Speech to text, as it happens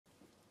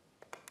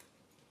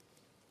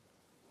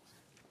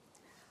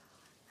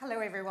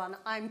Hello everyone,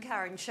 I'm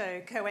Karen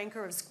Cho,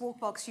 co-anchor of Squawk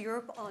Box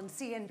Europe on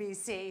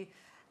CNBC.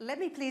 Let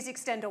me please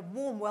extend a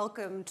warm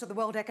welcome to the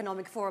World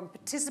Economic Forum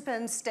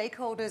participants,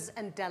 stakeholders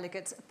and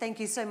delegates. Thank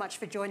you so much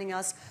for joining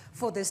us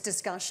for this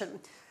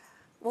discussion.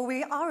 Well,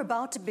 we are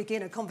about to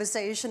begin a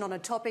conversation on a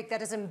topic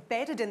that is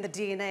embedded in the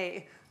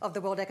DNA of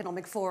the World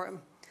Economic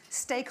Forum,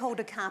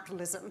 stakeholder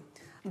capitalism.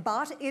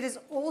 But it is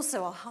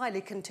also a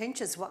highly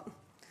contentious one.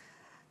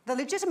 The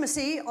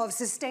legitimacy of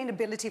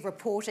sustainability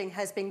reporting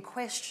has been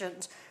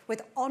questioned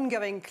with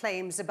ongoing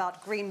claims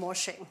about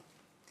greenwashing.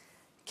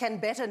 Can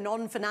better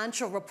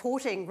non-financial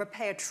reporting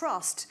repair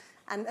trust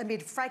and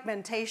amid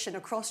fragmentation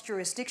across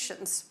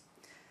jurisdictions?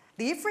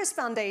 The IFRS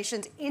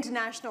Foundation's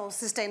International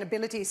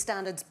Sustainability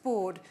Standards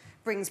Board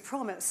brings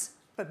promise,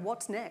 but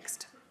what's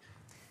next?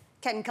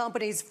 Can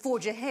companies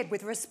forge ahead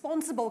with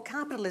responsible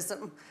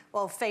capitalism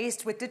while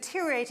faced with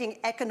deteriorating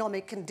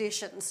economic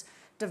conditions,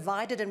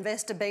 divided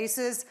investor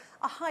bases,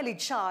 a highly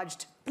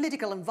charged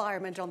political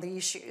environment on the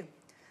issue?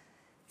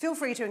 Feel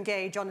free to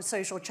engage on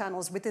social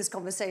channels with this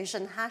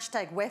conversation,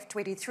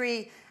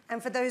 #WEF23,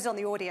 and for those on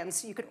the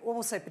audience, you could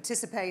also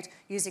participate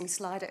using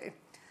Slido.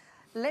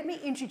 Let me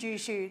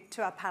introduce you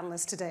to our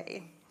panellists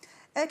today.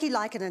 Erkki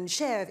Laakkonen,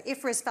 Chair of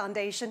IFRS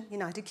Foundation,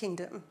 United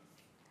Kingdom.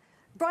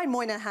 Brian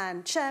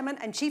Moynihan, Chairman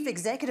and Chief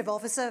Executive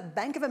Officer,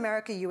 Bank of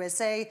America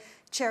USA,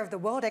 Chair of the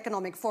World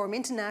Economic Forum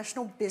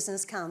International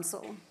Business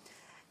Council.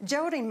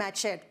 Geraldine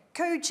Matchett,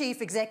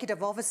 Co-Chief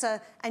Executive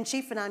Officer and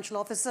Chief Financial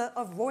Officer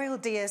of Royal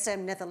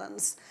DSM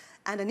Netherlands.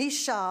 And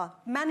Anish Shah,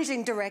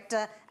 Managing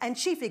Director and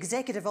Chief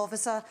Executive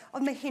Officer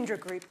of Mahindra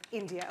Group,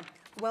 India.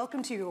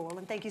 Welcome to you all,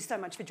 and thank you so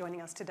much for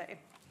joining us today.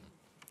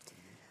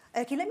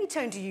 Erkki, let me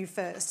turn to you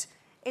first.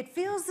 It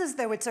feels as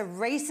though it's a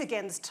race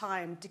against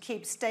time to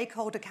keep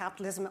stakeholder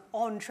capitalism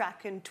on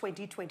track in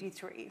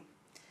 2023.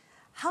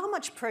 How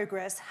much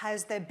progress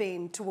has there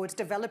been towards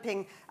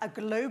developing a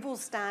global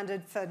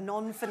standard for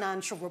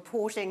non-financial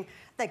reporting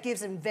that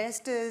gives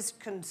investors,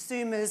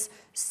 consumers,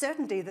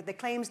 certainty that the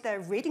claims they're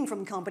reading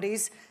from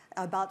companies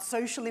about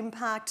social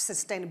impact,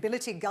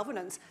 sustainability,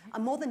 governance are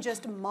more than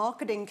just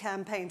marketing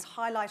campaigns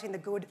highlighting the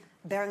good,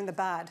 bearing the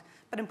bad,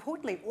 but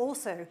importantly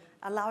also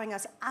allowing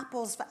us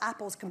apples for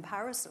apples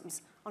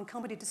comparisons on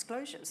company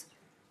disclosures?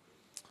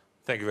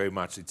 Thank you very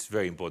much. It's a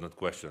very important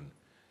question.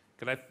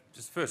 Can I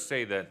just first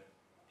say that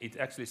it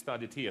actually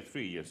started here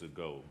 3 years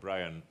ago.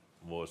 Brian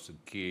was a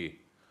key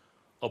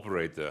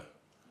operator,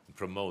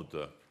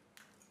 promoter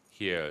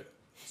here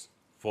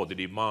for the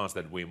demands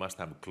that we must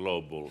have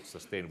global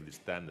sustainability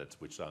standards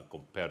which are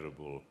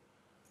comparable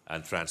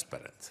and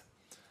transparent.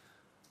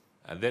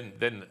 And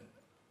then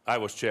I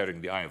was chairing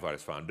the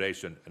IFRS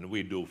Foundation, and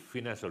we do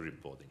financial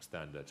reporting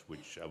standards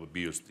which are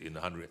used in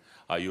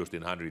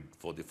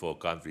 144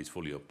 countries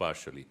fully or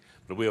partially.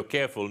 But we are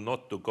careful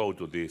not to go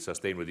to the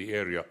sustainability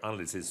area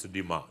unless it's a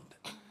demand,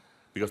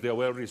 because there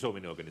were already so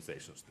many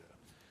organizations there.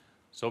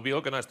 So we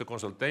organized a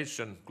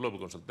consultation, global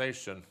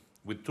consultation,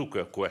 with two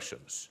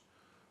questions.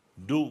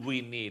 Do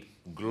we need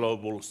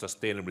global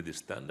sustainability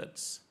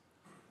standards?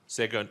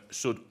 Second,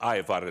 should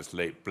IFRS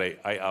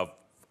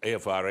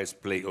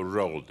play a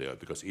role there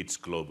because it's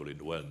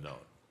globally well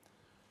known?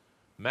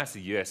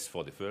 Massive yes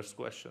for the first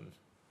question.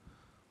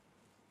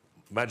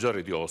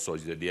 Majority also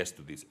said yes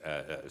to this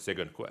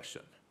second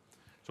question.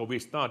 So we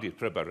started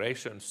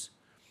preparations.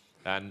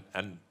 And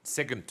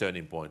second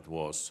turning point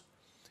was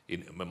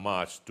in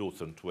March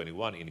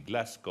 2021 in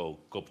Glasgow,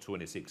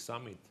 COP26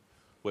 summit,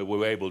 where we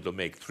were able to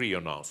make 3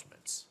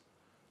 announcements.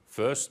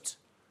 First,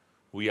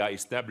 we are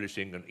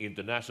establishing an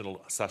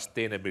international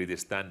sustainability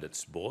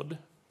standards board.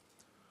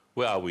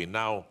 Where are we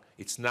now?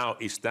 It's now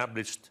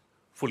established,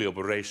 fully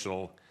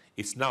operational.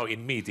 It's now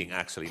in meeting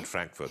actually in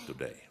Frankfurt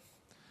today.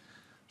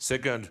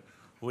 Second,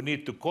 we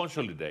need to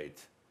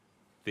consolidate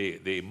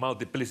the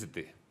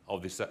multiplicity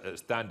of the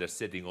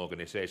standard-setting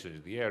organizations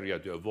in the area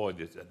to avoid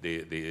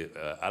the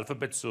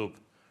alphabet soup.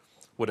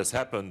 What has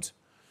happened?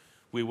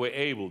 We were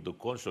able to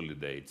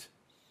consolidate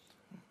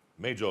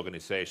major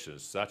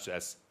organizations such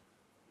as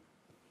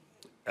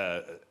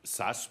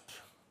SASP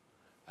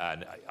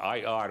and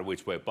IR,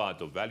 which were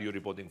part of Value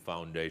Reporting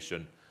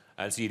Foundation,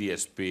 and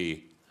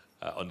CDSP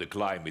on the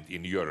climate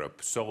in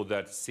Europe, so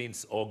that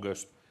since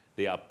August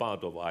they are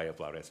part of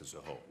IFRS as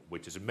a whole,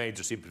 which is a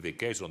major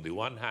simplification on the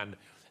one hand,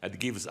 and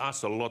gives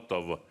us a lot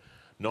of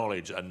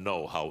knowledge and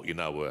know-how in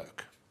our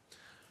work.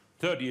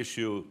 Third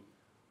issue,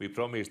 we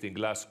promised in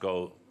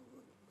Glasgow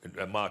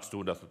in March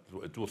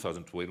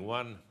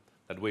 2021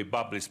 that we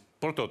publish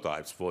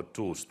prototypes for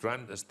 2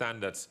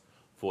 standards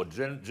for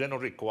general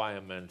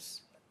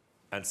requirements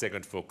and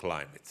second for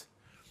climate.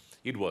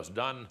 It was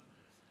done.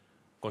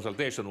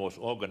 Consultation was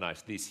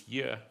organized this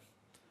year,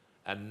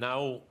 and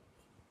now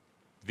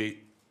the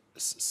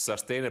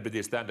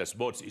Sustainability Standards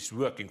Board is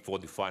working for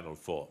the final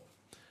form.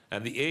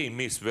 And the aim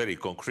is very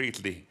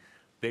concretely,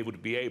 they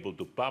would be able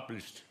to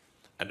publish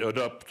and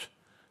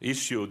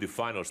issue the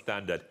final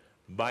standard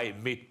by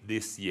mid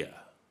this year,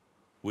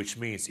 which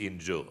means in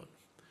June.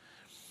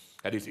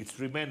 And it's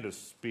tremendous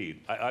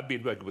speed. I've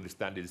been working with the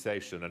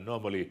standardization, and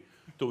normally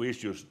 2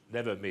 issues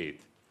never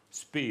meet.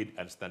 speed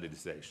and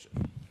standardization.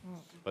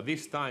 But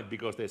this time,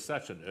 because there's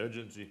such an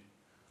urgency,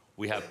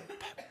 we have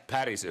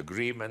Paris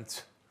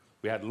Agreement,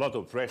 we had a lot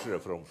of pressure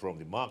from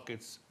the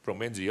markets, from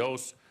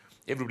NGOs.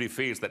 Everybody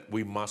feels that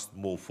we must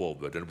move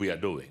forward, and we are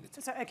doing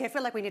it. So, okay, I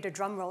feel like we need a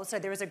drum roll. So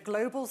there is a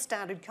global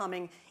standard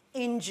coming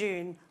in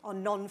June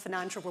on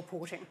non-financial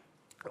reporting.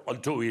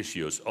 On two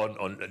issues,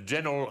 on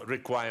general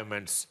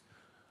requirements,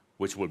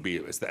 which will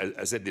be, as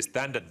I said, the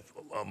standard,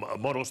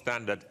 model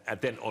standard, and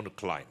then on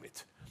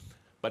climate.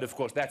 But of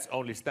course, that's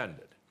only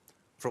standard.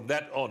 From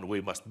that on,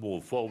 we must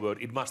move forward.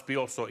 It must be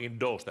also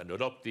endorsed and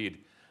adopted.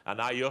 And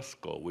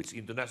IOSCO, which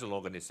International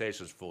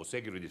Organizations for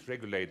Securities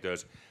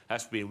Regulators,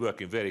 has been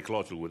working very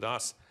closely with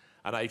us,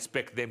 and I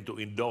expect them to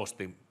endorse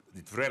it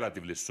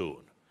relatively soon.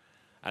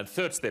 And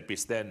third step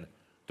is then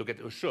to get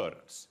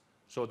assurance,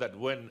 so that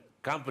when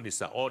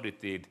companies are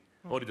audited,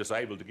 auditors are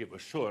able to give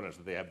assurance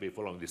that they have been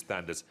following the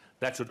standards.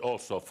 That should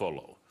also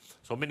follow.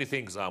 So many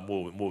things are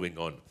moving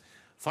on.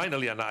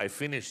 Finally, and I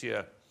finish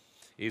here,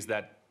 is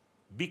that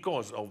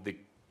because of the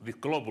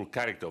global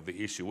character of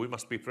the issue, we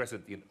must be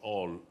present in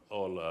all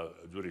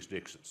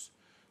jurisdictions.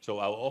 So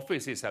our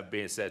offices have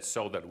been set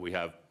so that we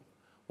have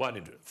one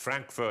in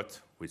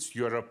Frankfurt, which is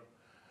Europe,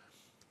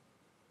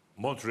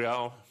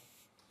 Montreal,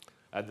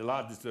 and the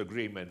largest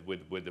agreement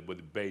with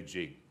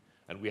Beijing.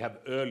 And we have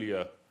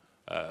earlier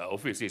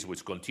offices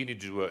which continue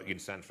to work in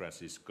San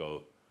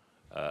Francisco,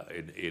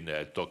 in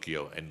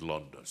Tokyo and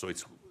London. So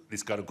it's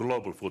this kind of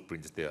global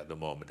footprint is there at the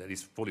moment, and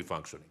it's fully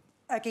functioning.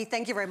 Okay,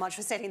 thank you very much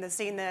for setting the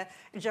scene there,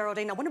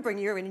 Geraldine. I want to bring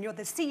you in. You're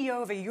the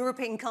CEO of a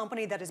European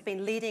company that has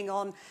been leading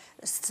on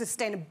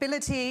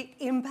sustainability,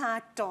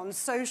 impact on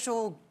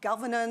social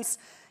governance.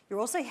 You're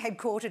also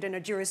headquartered in a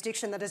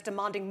jurisdiction that is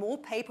demanding more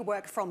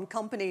paperwork from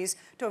companies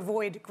to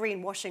avoid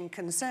greenwashing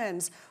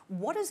concerns.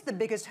 What is the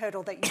biggest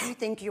hurdle that you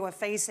think you are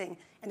facing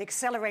in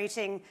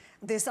accelerating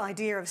this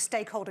idea of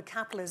stakeholder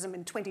capitalism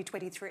in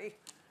 2023?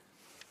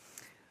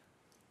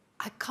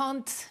 I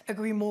can't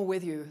agree more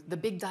with you. The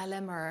big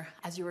dilemma,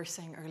 as you were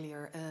saying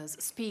earlier, is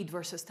speed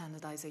versus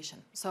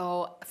standardization.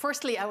 So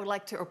firstly, I would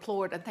like to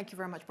applaud, and thank you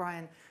very much,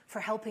 Brian,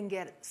 for helping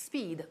get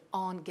speed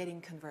on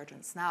getting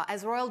convergence. Now,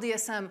 as Royal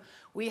DSM,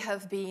 we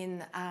have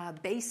been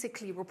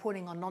basically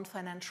reporting on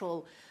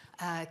non-financial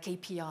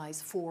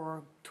KPIs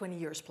for 20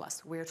 years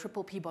plus. We're a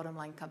triple P bottom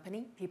line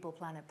company, people,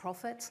 planet,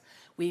 profit.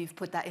 We've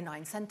put that in our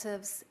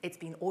incentives. It's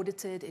been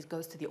audited. It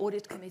goes to the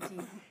audit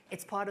committee.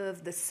 It's part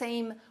of the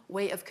same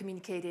way of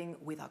communicating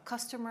with our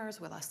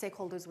customers, with our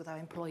stakeholders, with our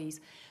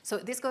employees. So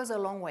this goes a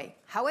long way.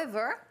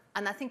 However,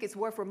 and I think it's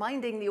worth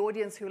reminding the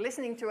audience who are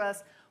listening to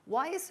us,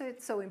 why is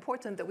it so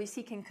important that we're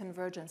seeking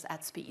convergence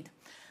at speed?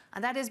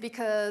 And that is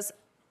because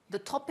the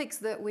topics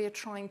that we're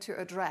trying to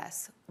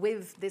address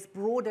with this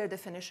broader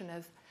definition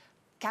of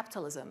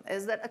capitalism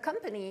is that a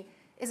company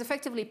is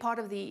effectively part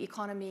of the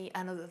economy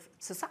and of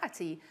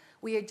society.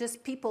 We are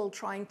just people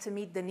trying to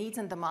meet the needs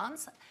and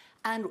demands,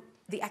 and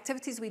the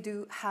activities we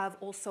do have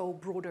also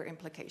broader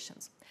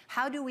implications.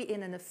 How do we,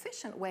 in an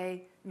efficient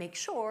way, make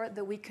sure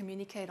that we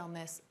communicate on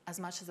this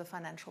as much as the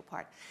financial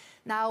part?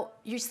 Now,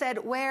 you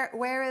said,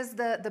 where is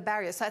the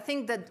barrier? So I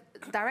think the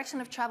direction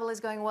of travel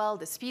is going well,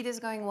 the speed is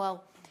going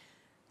well.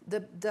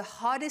 The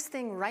hardest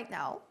thing right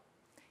now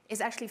is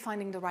actually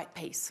finding the right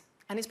pace.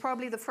 And it's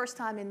probably the first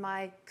time in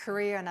my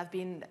career, and I've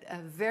been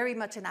very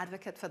much an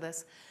advocate for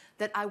this,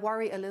 that I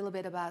worry a little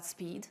bit about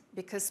speed,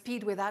 because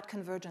speed without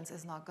convergence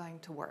is not going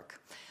to work.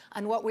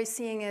 And what we're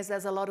seeing is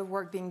there's a lot of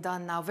work being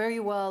done now very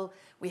well.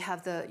 We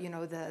have the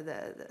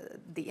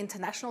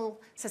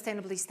international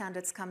sustainability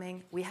standards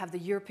coming. We have the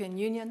European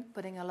Union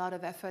putting a lot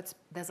of efforts.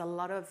 There's a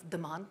lot of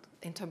demand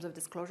in terms of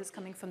disclosures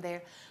coming from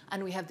there.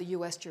 And we have the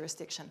US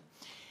jurisdiction.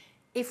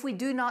 If we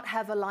do not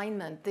have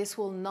alignment, this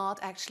will not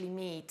actually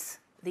meet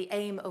the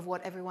aim of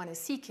what everyone is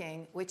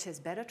seeking, which is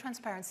better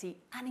transparency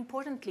and,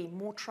 importantly,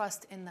 more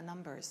trust in the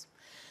numbers.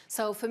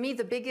 So for me,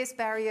 the biggest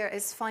barrier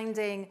is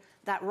finding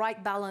that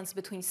right balance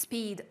between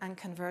speed and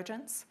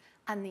convergence.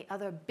 And the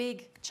other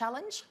big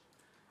challenge,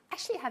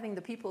 actually having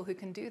the people who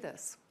can do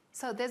this.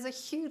 So there's a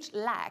huge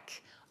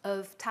lack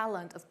of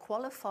talent, of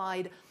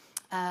qualified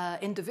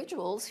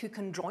individuals who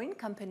can join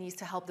companies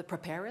to help the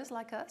preparers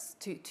like us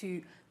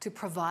to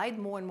provide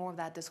more and more of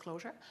that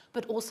disclosure,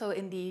 but also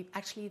in the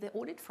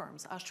audit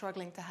firms are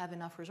struggling to have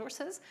enough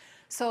resources.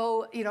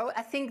 So,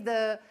 I think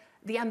the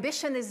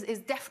ambition is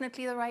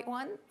definitely the right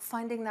one.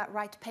 Finding that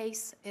right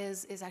pace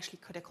is actually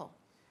critical.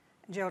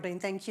 Geraldine,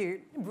 thank you.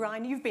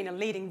 Brian, you've been a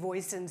leading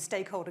voice in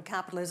stakeholder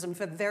capitalism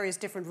for various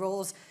different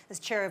roles as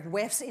chair of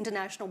WEF's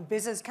International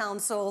Business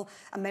Council,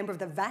 a member of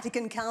the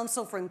Vatican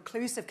Council for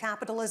Inclusive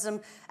Capitalism,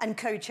 and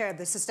co-chair of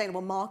the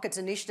Sustainable Markets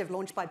Initiative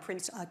launched by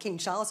King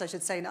Charles, I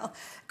should say now.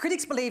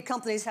 Critics believe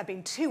companies have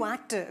been too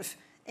active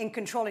in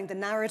controlling the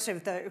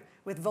narrative, though,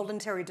 with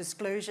voluntary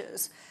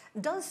disclosures.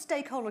 Does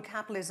stakeholder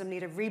capitalism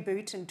need a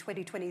reboot in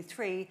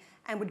 2023,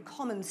 and would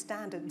common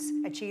standards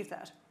achieve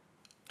that?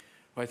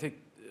 Well, I think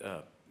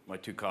my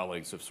two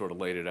colleagues have sort of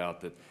laid it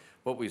out, that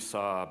what we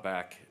saw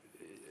back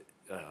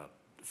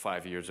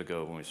 5 years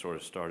ago when we sort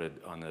of started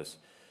on this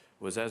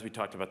was as we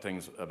talked about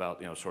things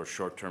about, sort of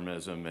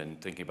short-termism and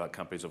thinking about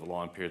companies over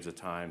long periods of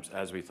time,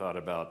 as we thought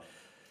about,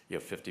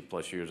 50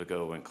 plus years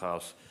ago when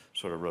Klaus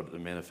sort of wrote the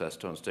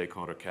manifesto on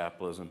stakeholder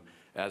capitalism,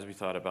 as we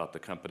thought about the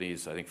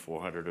companies, I think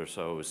 400 or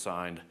so was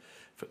signed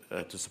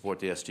to support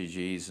the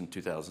SDGs in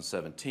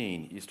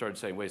 2017, you started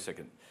saying, wait a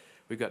second,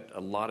 we've got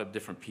a lot of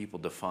different people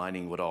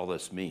defining what all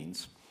this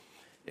means.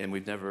 And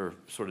we've never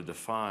sort of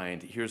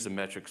defined, here's the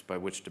metrics by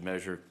which to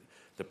measure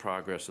the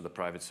progress of the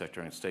private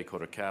sector and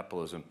stakeholder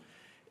capitalism.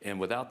 And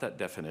without that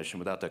definition,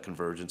 without that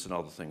convergence and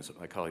all the things that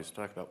my colleagues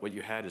talked about, what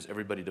you had is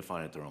everybody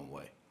define it their own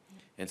way.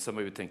 And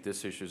somebody would think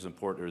this issue is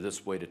important or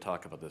this way to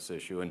talk about this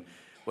issue. And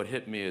what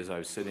hit me is I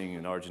was sitting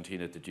in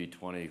Argentina at the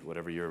G20,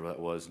 whatever year that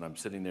was, and I'm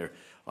sitting there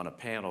on a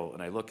panel,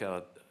 and I look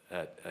out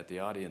at the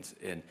audience,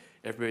 and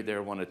everybody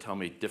there wanted to tell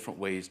me different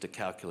ways to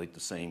calculate the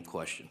same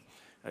question.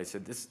 I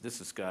said, this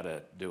has got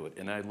to do it.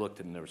 And I looked,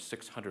 and there were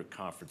 600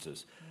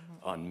 conferences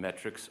on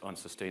metrics on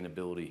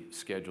sustainability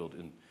scheduled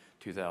in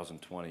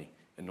 2020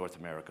 in North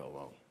America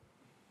alone.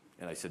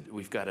 And I said,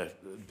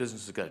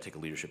 business has got to take a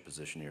leadership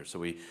position here. So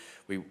we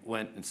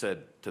went and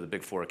said to the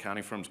big 4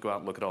 accounting firms, go out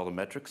and look at all the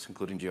metrics,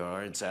 including GRI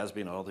and SASB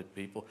and all the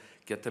people,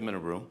 get them in a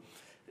room,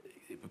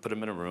 put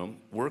them in a room,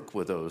 work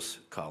with those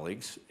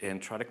colleagues,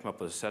 and try to come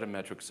up with a set of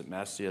metrics that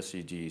match the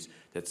SDGs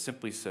that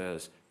simply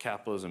says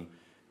capitalism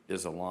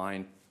is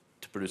aligned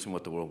to producing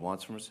what the world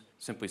wants from us,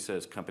 simply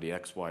says company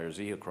X, Y, or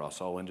Z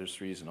across all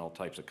industries and all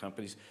types of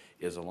companies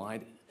is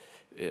aligned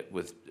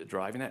with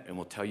driving it, and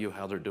we'll tell you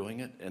how they're doing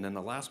it. And then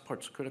the last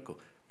part's critical.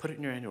 Put it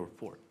in your annual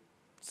report.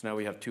 So now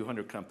we have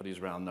 200 companies,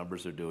 round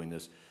numbers, are doing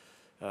this.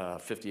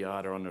 50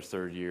 odd are on their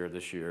 3rd year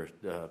this year.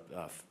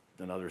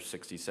 Another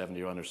 60,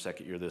 70 are on their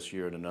 2nd year this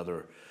year, and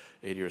another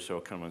 80 or so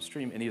come on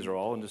stream. And these are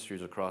all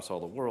industries across all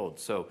the world.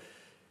 So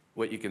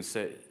what you can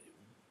say,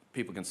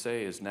 people can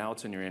say is now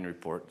it's in your annual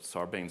report.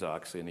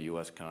 Sarbanes-Oxley in the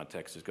US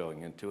context is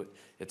going into it.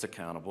 It's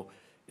accountable.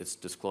 It's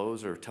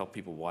disclose or tell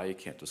people why you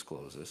can't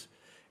disclose this.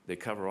 They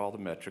cover all the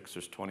metrics,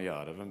 there's 20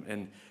 odd of them.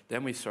 And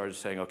then we started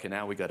saying, okay,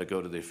 now we got to go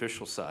to the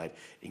official side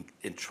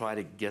and try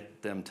to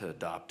get them to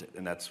adopt it.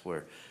 And that's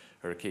where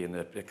Erkki and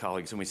the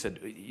colleagues, and we said,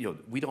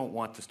 we don't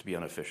want this to be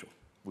unofficial.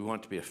 We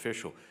want it to be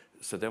official.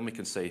 So then we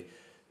can say,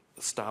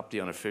 stop the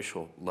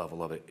unofficial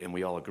level of it, and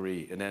we all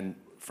agree. And then,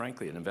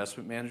 frankly, an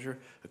investment manager,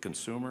 a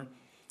consumer,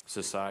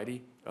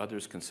 society,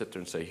 others can sit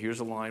there and say, here's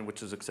a line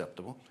which is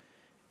acceptable,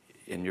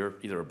 and you're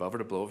either above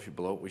it or below. If you're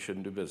below it, we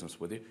shouldn't do business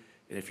with you.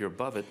 And if you're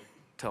above it,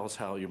 tell us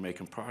how you're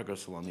making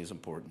progress along these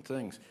important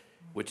things,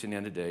 which in the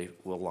end of the day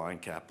will align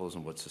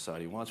capitalism, what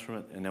society wants from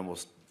it, and then will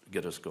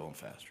get us going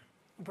faster.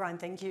 Brian,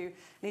 thank you.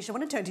 Nisha, I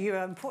want to turn to you,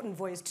 an important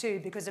voice too,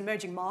 because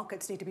emerging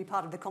markets need to be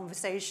part of the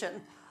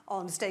conversation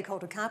on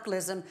stakeholder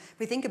capitalism.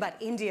 We think about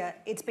India,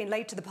 it's been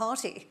late to the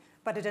party,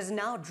 but it is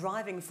now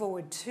driving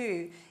forward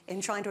too in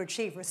trying to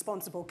achieve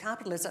responsible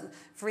capitalism.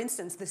 For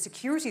instance, the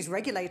securities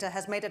regulator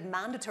has made it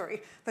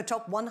mandatory for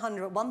top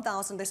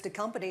 1,000 listed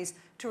companies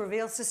to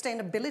reveal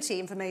sustainability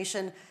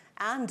information,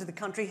 and the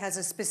country has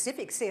a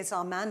specific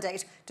CSR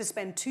mandate to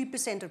spend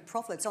 2% of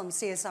profits on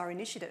CSR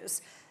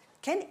initiatives.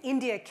 Can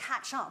India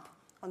catch up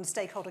on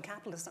stakeholder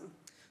capitalism?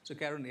 So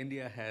Karen,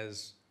 India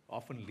has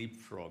often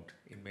leapfrogged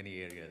in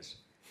many areas,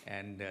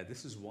 and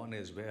this is one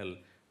as well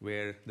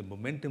where the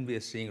momentum we are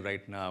seeing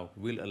right now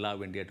will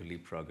allow India to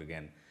leapfrog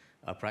again.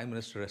 Our Prime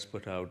Minister has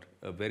put out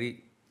a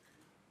very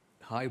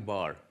high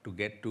bar to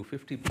get to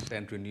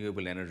 50%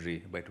 renewable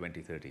energy by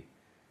 2030.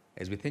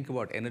 As we think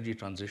about energy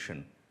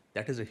transition,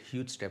 that is a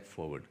huge step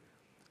forward.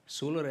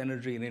 Solar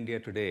energy in India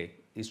today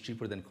is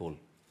cheaper than coal.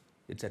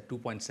 It's at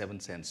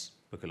 2.7 cents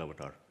per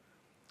kilowatt hour.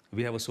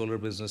 We have a solar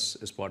business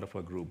as part of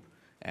our group,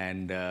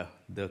 and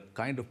the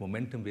kind of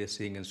momentum we are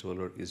seeing in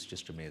solar is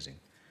just amazing.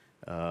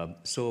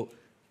 So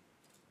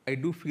I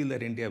do feel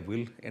that India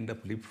will end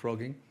up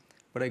leapfrogging,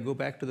 but I go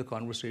back to the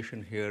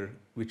conversation here,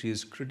 which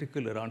is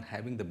critical around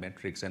having the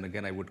metrics. And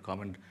again, I would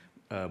commend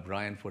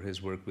Brian for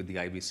his work with the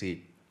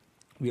IBC.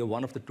 We are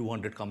one of the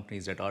 200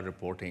 companies that are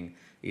reporting.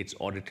 It's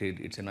audited,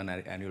 it's in an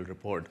annual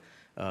report.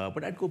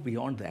 But I'd go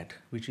beyond that,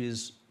 which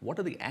is what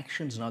are the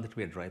actions now that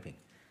we are driving?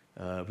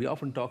 We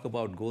often talk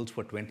about goals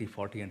for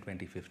 2040 and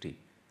 2050.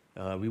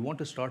 We want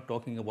to start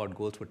talking about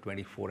goals for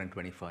 24 and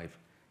 25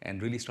 and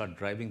really start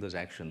driving those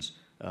actions.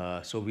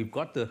 So we've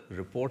got the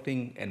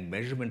reporting and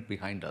measurement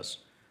behind us.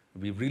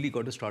 We've really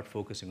got to start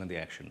focusing on the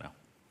action now.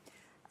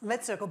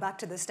 Let's circle back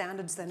to the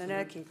standards then, and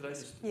Erkki. Could I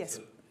just, yes.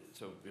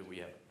 So we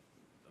have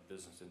a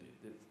business,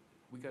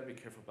 we got to be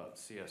careful about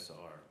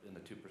CSR and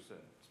the 2%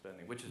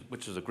 spending,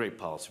 which is a great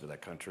policy for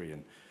that country,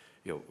 and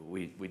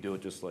we do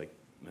it just like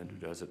Mender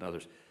does it and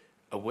others.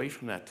 Away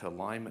from that to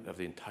alignment of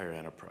the entire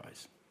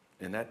enterprise.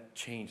 And that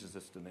changes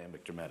this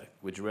dynamic dramatic.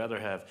 Would you rather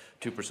have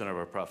 2% of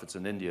our profits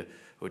in India, or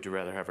would you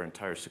rather have our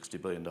entire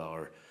 $60 billion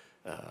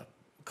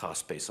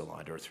cost base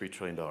aligned, or a $3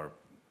 trillion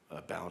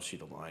balance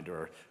sheet aligned,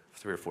 or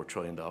 $3 or $4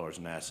 trillion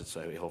in assets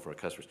that we hold for our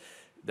customers?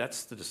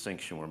 That's the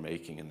distinction we're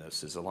making in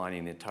this, is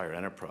aligning the entire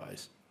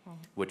enterprise,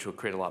 which will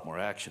create a lot more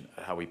action,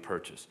 how we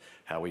purchase,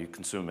 how we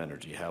consume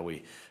energy, how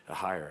we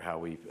hire, how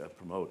we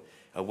promote.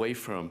 away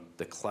from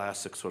the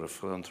classic sort of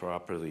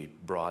philanthropically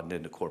broadened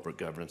into corporate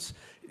governance.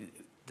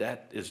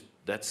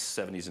 That's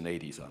 70s and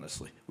 80s,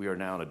 honestly. We are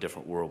now in a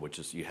different world, which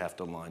is you have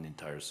to align the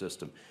entire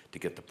system to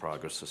get the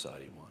progress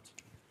society wants.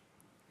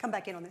 Come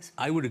back in on this.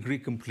 I would agree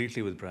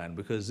completely with Brian,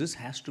 because this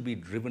has to be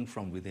driven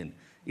from within.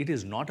 It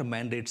is not a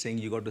mandate saying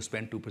you got to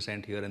spend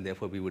 2% here and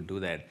therefore we would do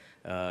that.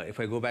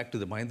 If I go back to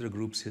the Mahindra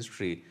Group's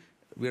history,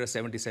 we're a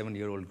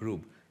 77-year-old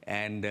group,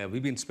 and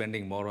we've been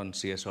spending more on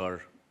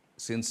CSR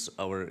since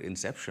our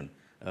inception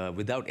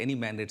without any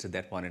mandates at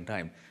that point in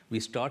time. We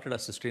started our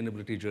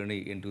sustainability journey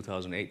in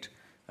 2008.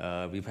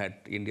 We've had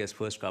India's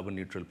first carbon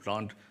neutral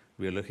plant.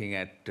 We are looking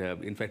at,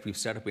 in fact, we've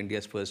set up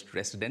India's first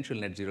residential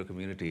net zero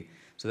community.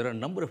 So there are a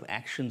number of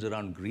actions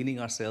around greening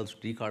ourselves,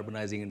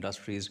 decarbonizing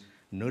industries,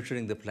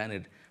 nurturing the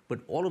planet.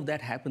 But all of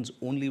that happens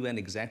only when,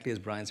 exactly as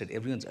Brian said,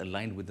 everyone's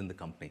aligned within the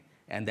company,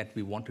 and that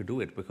we want to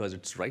do it because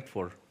it's right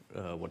for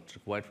what's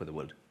required for the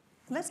world.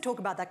 Let's talk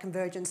about that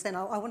convergence then.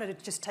 I wanted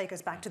to just take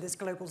us back to this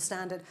global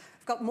standard.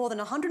 We've got more than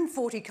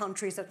 140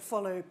 countries that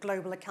follow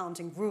global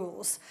accounting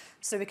rules,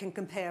 so we can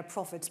compare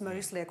profits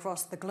mostly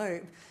across the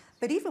globe.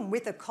 But even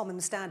with a common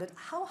standard,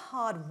 how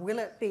hard will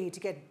it be to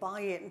get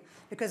buy-in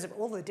because of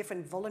all the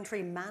different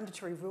voluntary,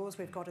 mandatory rules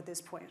we've got at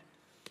this point?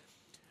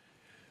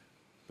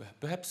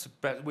 Perhaps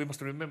we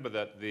must remember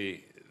that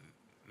the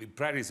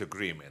Paris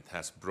Agreement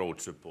has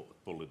broad support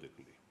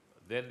politically.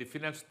 Then the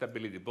Financial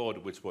Stability Board,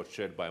 which was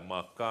chaired by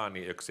Mark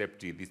Carney,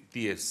 accepted the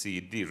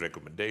TSCD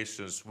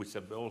recommendations, which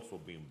have also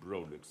been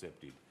broadly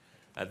accepted.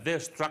 And their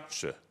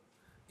structure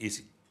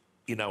is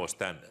in our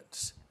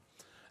standards.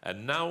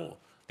 And now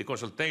the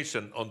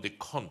consultation on the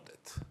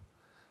content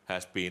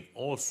has been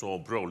also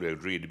broadly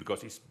agreed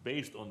because it's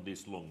based on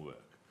this long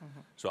work.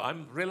 So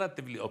I'm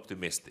relatively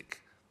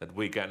optimistic that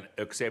we can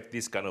accept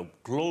this kind of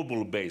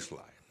global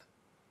baseline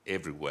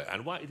everywhere.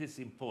 And why it is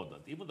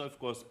important, even though, of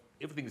course,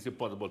 everything is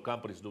important what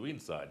companies do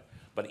inside,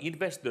 but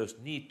investors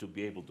need to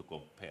be able to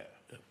compare.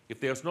 If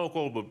there's no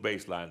global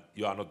baseline,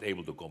 you are not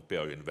able to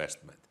compare your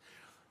investment.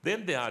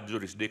 Then there are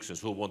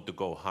jurisdictions who want to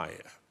go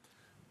higher,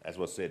 as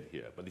was said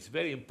here. But it's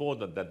very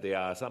important that they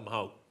are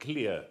somehow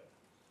clear,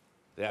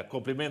 they are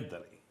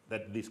complementary,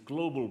 that this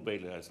global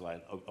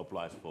baseline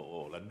applies for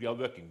all. And we are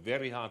working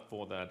very hard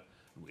for that,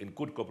 in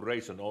good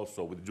cooperation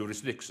also with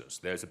jurisdictions.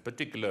 There's a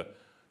particular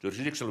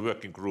jurisdictional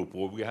working group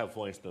where we have,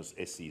 for instance,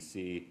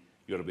 SEC,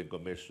 European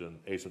Commission,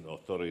 Asian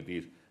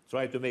authorities,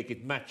 try to make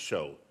it match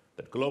show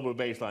that global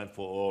baseline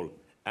for all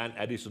and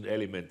additional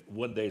element,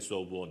 when they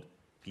so want,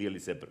 clearly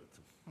separate.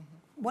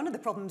 One of the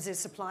problems is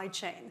supply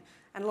chain,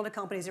 and a lot of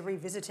companies are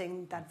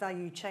revisiting that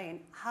value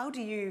chain. How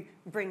do you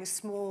bring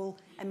small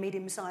and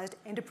medium-sized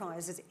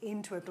enterprises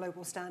into a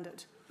global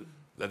standard?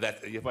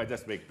 If I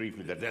just make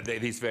briefly that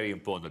it is very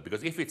important,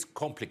 because if it's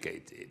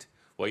complicated,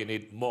 well, you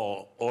need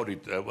more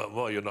audit,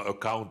 more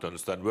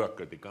accountants than work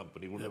at the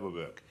company, it will never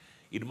work.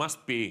 It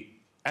must be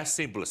as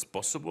simple as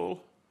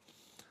possible,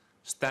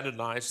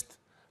 standardized,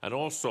 and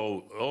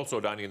also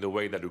done in the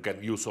way that you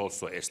can use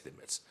also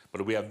estimates.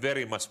 But we are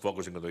very much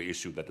focusing on the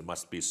issue that it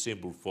must be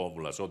simple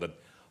formula so that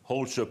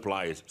whole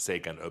suppliers, say,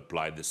 can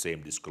apply the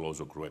same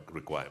disclosure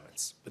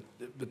requirements.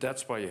 But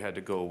that's why you had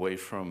to go away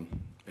from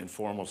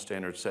informal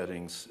standard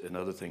settings and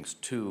other things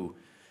to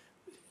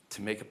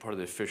make it part of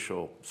the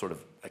official sort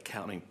of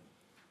accounting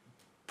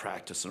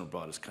practice in the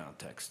broadest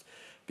context.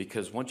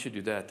 Because once you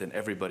do that, then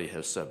everybody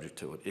has subject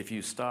to it. If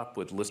you stop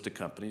with listed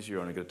companies,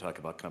 you're only going to talk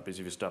about companies.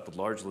 If you stop with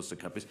large listed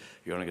companies,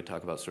 you're only going to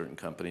talk about certain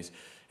companies.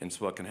 And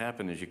so what can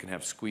happen is you can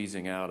have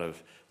squeezing out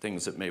of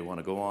things that may want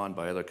to go on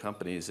by other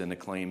companies and the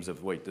claims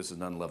of, wait, this is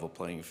an unlevel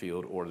playing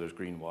field, or there's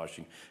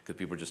greenwashing because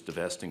people are just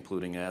divesting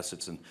polluting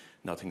assets and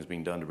nothing's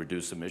being done to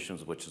reduce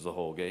emissions, which is the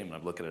whole game. And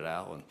I'm looking at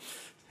Al and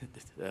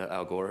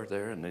Al Gore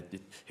there, and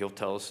he'll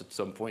tell us at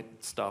some point,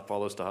 stop all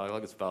those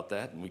dialogue, it's about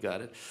that, and we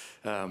got it.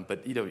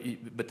 But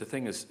the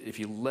thing is, if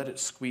you let it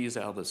squeeze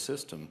out of the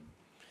system,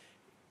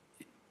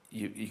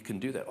 you can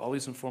do that. All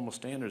these informal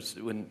standards,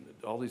 when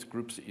all these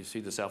groups that you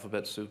see, this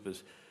alphabet soup,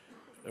 as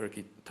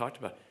Erkki talked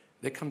about,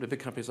 they come to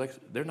big companies like,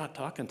 they're not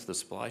talking to the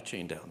supply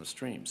chain down the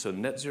stream. So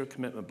net zero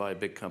commitment by a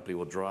big company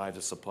will drive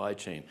the supply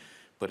chain.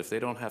 But if they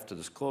don't have to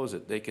disclose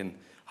it, they can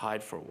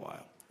hide for a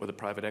while. Or the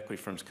private equity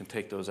firms can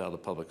take those out of the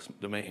public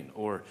domain.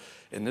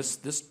 And this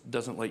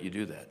doesn't let you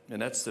do that.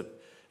 And that's the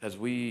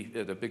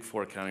big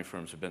four accounting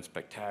firms have been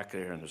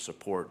spectacular in their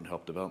support and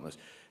help develop this.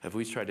 Have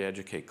we tried to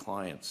educate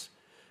clients?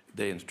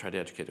 They tried to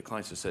educate the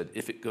clients and said,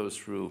 if it goes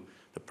through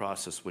the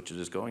process which it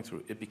is going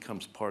through, it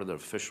becomes part of the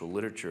official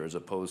literature as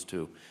opposed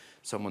to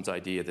someone's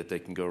idea that they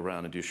can go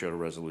around and do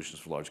shareholder resolutions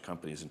for large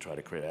companies and try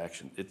to create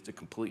action. It's a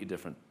completely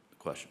different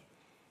question.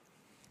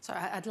 So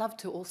I'd love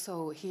to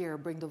also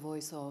bring the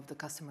voice of the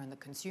customer and the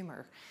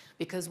consumer,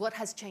 because what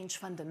has changed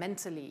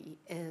fundamentally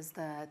is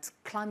that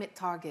climate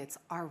targets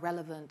are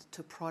relevant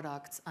to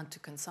products and to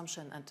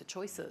consumption and to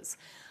choices.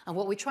 And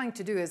what we're trying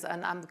to do is,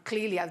 and I've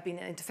been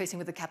interfacing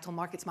with the capital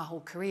markets my whole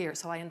career,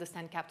 so I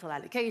understand capital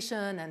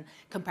allocation and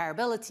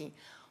comparability.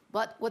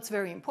 But what's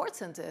very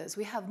important is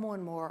we have more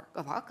and more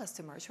of our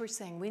customers who are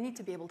saying we need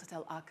to be able to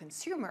tell our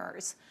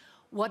consumers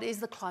what is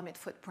the climate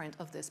footprint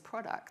of this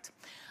product?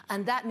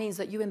 And that means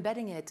that you're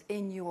embedding it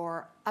in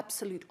your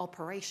absolute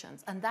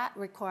operations, and that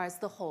requires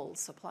the whole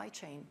supply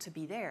chain to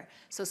be there.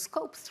 So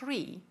scope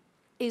 3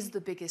 is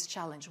the biggest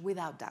challenge,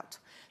 without doubt.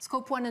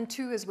 Scope 1 and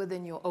 2 is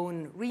within your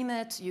own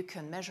remit. You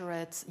can measure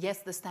it. Yes,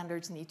 the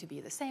standards need to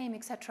be the same,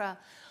 etc.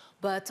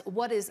 But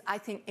what is, I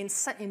think,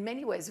 in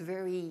many ways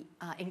very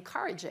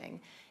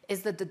encouraging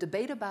is that the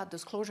debate about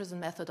disclosures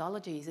and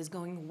methodologies is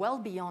going well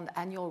beyond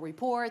annual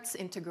reports,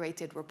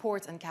 integrated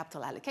reports, and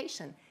capital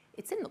allocation.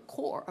 It's in the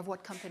core of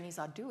what companies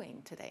are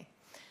doing today.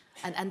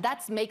 And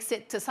that makes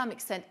it, to some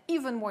extent,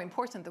 even more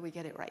important that we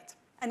get it right.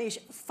 Anish,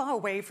 far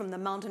away from the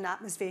mountain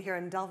atmosphere here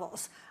in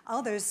Davos,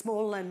 are those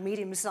small and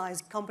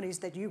medium-sized companies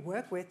that you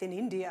work with in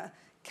India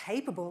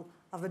capable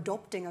of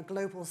adopting a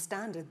global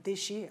standard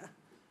this year?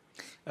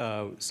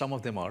 Some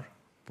of them are,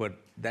 but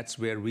that's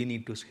where we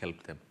need to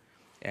help them.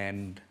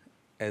 And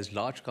as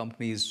large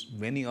companies,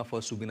 many of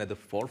us who've been at the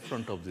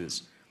forefront of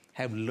this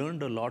have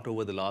learned a lot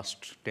over the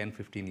last 10,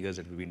 15 years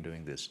that we've been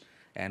doing this.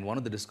 And one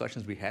of the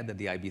discussions we had at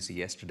the IBC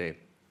yesterday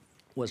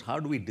was how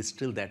do we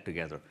distill that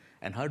together?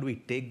 And how do we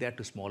take that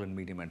to small and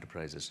medium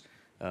enterprises?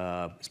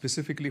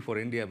 Specifically for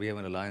India, we have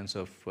an alliance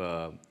of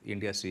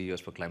India CEOs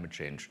for climate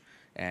change.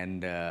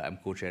 And I'm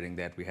co-chairing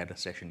that. We had a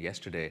session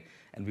yesterday,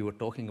 and we were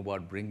talking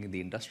about bringing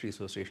the industry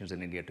associations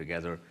in India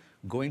together,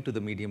 going to the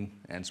medium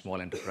and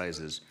small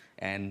enterprises,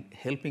 and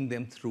helping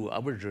them through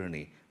our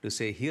journey to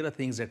say, here are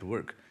things that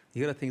work.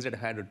 Here are things that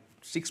had a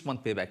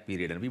 6-month payback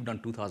period, and we've done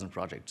 2,000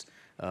 projects.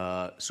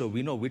 So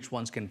we know which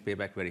ones can pay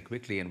back very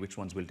quickly and which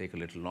ones will take a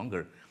little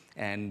longer.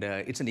 And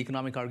it's an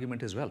economic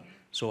argument as well.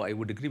 So I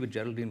would agree with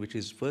Geraldine, which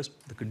is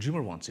first, the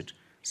consumer wants it.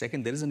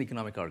 Second, there is an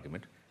economic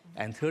argument.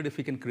 And third, if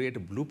we can create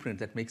a blueprint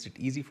that makes it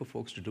easy for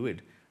folks to do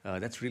it,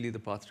 that's really the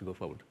path to go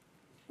forward.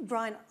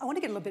 Brian, I want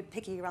to get a little bit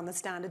picky around the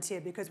standards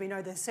here because we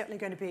know there's certainly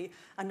going to be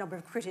a number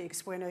of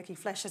critics when Erkki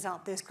fleshes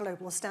out this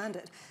global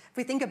standard. If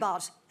we think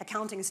about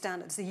accounting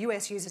standards, the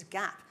US uses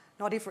GAAP,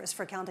 not IFRS,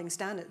 for accounting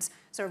standards.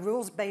 So a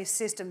rules-based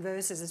system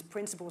versus a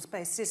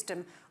principles-based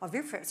system of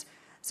IFRS.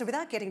 So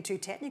without getting too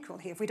technical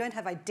here, if we don't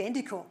have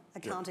identical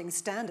accounting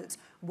standards,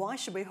 why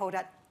should we hold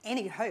out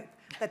any hope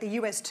that the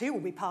US too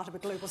will be part of a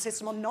global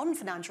system on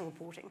non-financial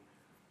reporting?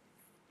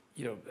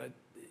 You know,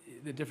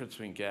 the difference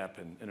between GAAP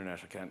and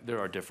international accounting, there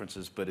are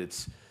differences, but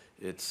it's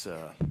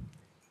the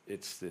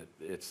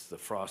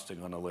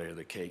frosting on the layer of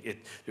the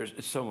cake. There's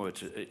so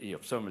much,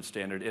 so much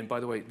standard. And by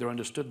the way, they're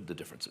understood, the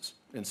differences,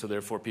 and so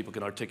therefore people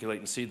can articulate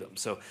and see them.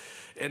 So,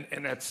 and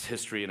that's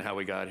history and how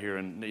we got here.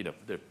 And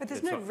but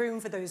there's no room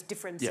for those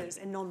differences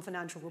in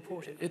non-financial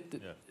reporting.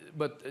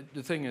 But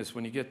the thing is,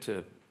 when you get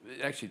to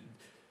actually.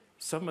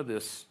 Some of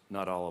this,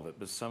 not all of it,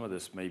 but some of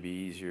this may be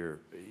easier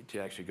to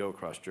actually go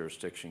across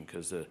jurisdiction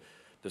because the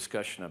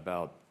discussion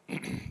about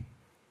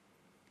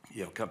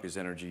companies'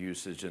 energy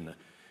usage and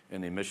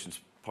the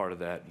emissions part of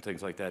that and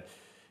things like that,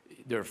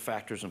 there are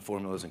factors and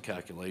formulas and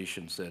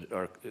calculations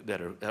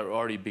that are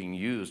already being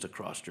used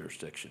across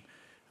jurisdiction.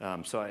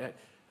 So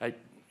I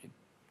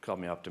call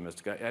me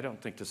optimistic. I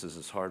don't think this is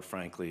as hard,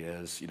 frankly,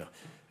 as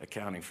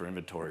accounting for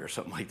inventory or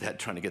something like that,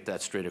 trying to get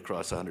that straight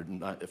across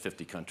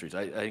 150 countries.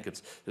 I think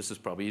this is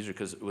probably easier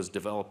because it was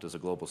developed as a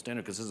global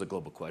standard, because this is a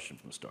global question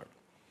from the start.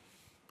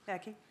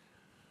 Erkki?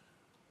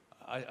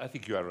 I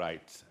think you are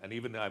right. And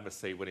even I must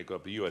say, when it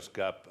comes to US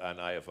GAAP and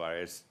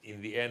IFRS,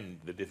 in the end,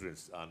 the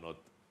differences are not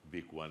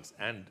big ones,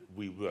 and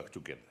we work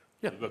together.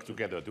 Yeah. We work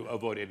together to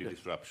avoid any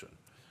disruption.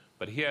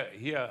 But here,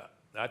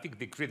 I think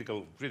the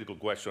critical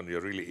question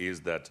here really is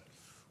that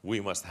we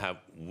must have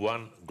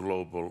one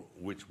global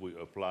which we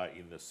apply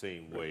in the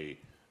same way.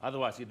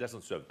 Otherwise, it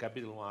doesn't serve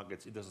capital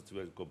markets, it doesn't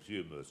serve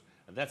consumers.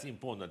 And that's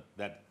important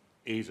that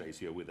Asia is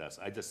here with us.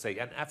 I just say,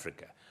 and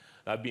Africa.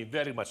 I've been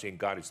very much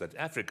encouraged that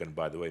African,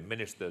 by the way,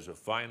 ministers of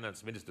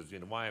finance, ministers of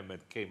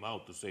environment came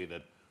out to say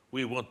that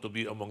we want to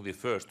be among the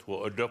first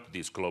who adopt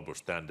these global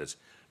standards.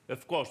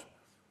 Of course,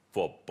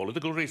 for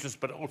political reasons,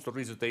 but also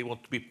reasons they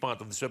want to be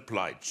part of the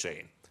supply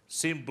chain.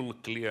 Simple,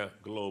 clear,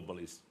 global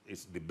is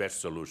the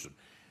best solution.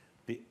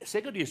 The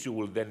second issue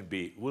will then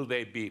be, will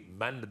they be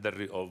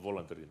mandatory or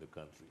voluntary in the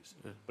countries?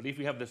 Yeah. But if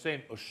we have the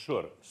same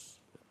assurance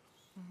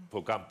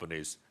for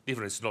companies, the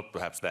difference is not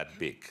perhaps that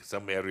big.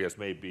 Some areas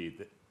may be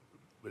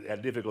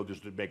have difficulties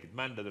to make it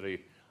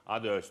mandatory,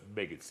 others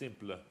make it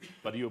simpler.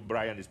 But you,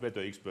 Brian, is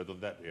better expert on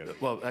that area.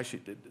 Well,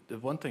 actually, the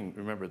one thing,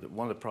 remember, that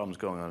one of the problems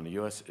going on in the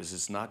U.S. is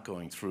it's not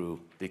going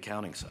through the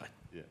accounting side.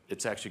 Yeah.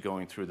 It's actually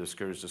going through the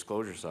securities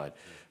disclosure side,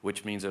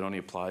 which means it only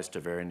applies to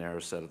a very narrow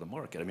set of the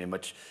market. I mean,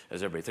 much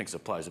as everybody thinks it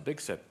applies a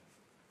big set,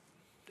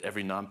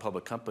 every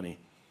non-public company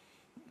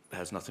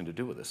has nothing to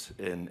do with this.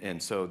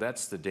 And so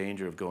that's the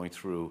danger of going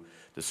through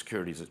the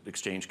Securities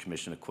Exchange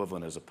Commission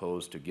equivalent as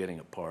opposed to getting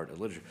a part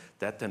of literature.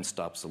 That then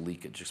stops the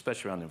leakage,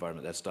 especially around the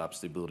environment. That stops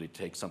the ability to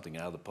take something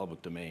out of the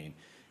public domain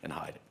and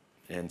hide it.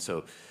 And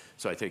so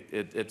I think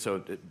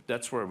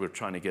that's where we're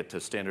trying to get to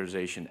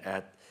standardization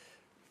at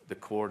the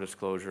core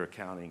disclosure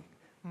accounting,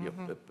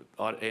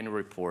 annual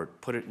report,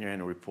 put it in your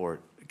annual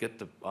report, get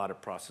the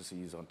audit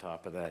processes on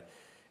top of that.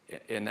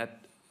 And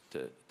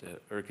to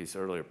Erki's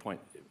earlier point,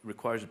 it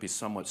requires it to be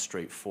somewhat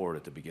straightforward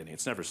at the beginning.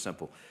 It's never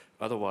simple.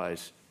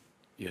 Otherwise,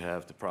 you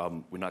have the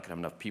problem, we're not going to have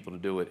enough people to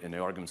do it, and the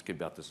arguments get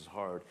about this is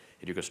hard,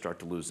 and you're going to start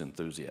to lose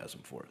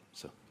enthusiasm for it.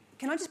 So.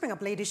 Can I just bring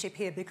up leadership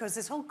here? Because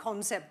this whole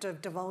concept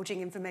of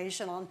divulging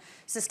information on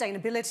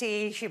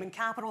sustainability, human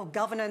capital,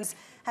 governance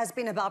has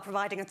been about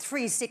providing a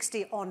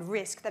 360 on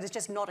risk that is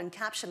just not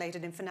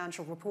encapsulated in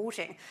financial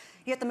reporting.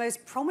 Yet the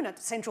most prominent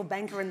central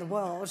banker in the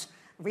world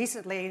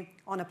recently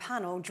on a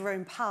panel,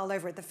 Jerome Powell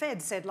over at the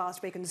Fed said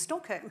last week in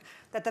Stockholm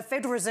that the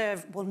Federal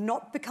Reserve will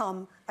not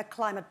become a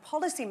climate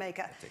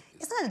policymaker.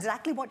 Isn't that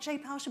exactly what Jay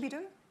Powell should be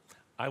doing?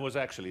 I was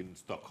actually in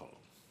Stockholm.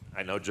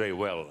 I know Jay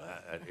well.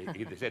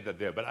 He said that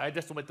there, but I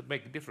just wanted to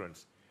make a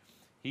difference.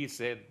 He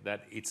said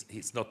that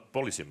it's not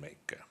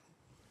policymaker.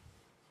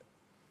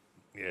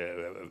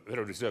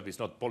 Federal Reserve is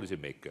not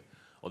policymaker.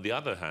 On the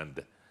other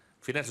hand,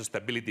 financial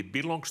stability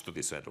belongs to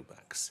the central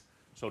banks.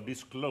 So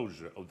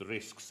disclosure of the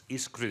risks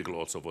is critical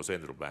also for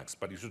central banks,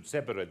 but you should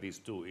separate these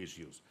two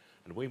issues.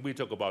 And when we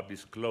talk about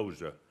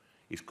disclosure,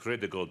 it's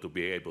critical to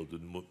be able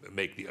to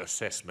make the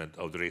assessment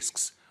of the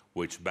risks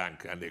which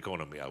bank and the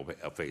economy are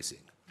facing.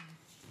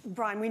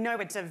 Brian, we know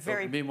it's a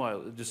very... Well,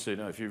 meanwhile, just so you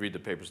know, if you read the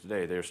papers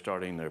today, they're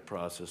starting their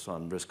process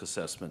on risk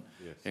assessment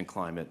in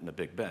climate in the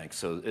big banks.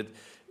 So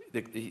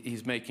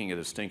he's making a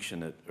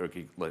distinction,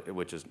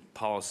 which is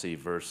policy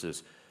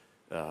versus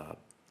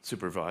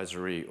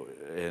supervisory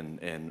and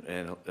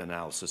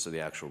analysis of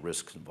the actual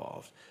risks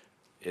involved.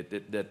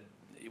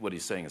 What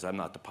he's saying is, I'm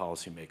not the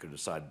policymaker to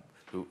decide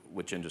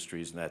which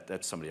industries, and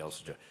that's somebody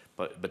else's job.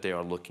 But they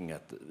are looking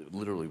at,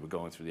 literally we're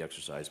going through the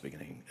exercise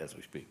beginning as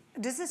we speak.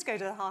 Does this go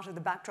to the heart of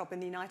the backdrop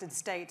in the United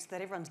States that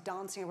everyone's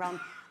dancing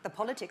around the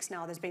politics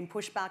now? There's been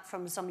pushback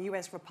from some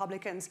US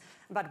Republicans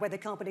about whether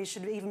companies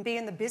should even be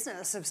in the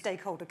business of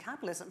stakeholder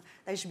capitalism.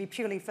 They should be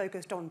purely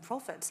focused on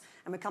profits.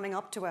 And we're coming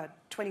up to a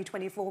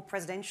 2024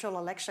 presidential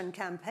election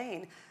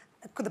campaign.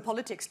 Could the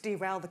politics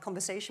derail the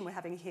conversation we're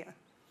having here?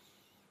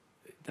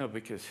 No,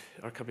 because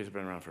our company's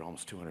been around for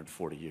almost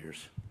 240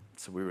 years.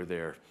 So we were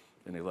there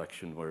in the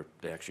election where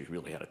they actually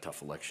really had a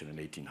tough election in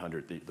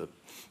 1800.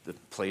 The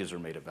plays are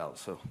made about.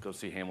 So go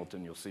see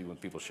Hamilton. You'll see when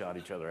people shot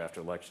each other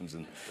after elections,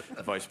 and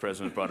the vice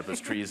president brought up his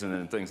treason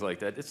and things like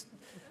that. It's,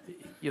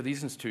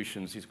 these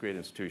institutions, these great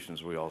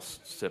institutions we all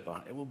sit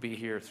behind, it will be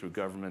here through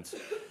governments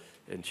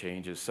and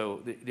changes.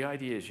 So the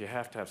idea is you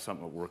have to have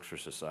something that works for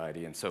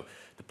society. And so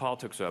the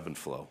politics ebb and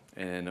flow,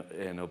 and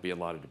there'll be a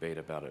lot of debate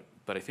about it.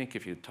 But I think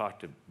if you talk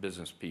to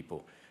business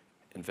people,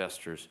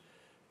 investors,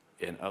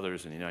 and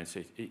others in the United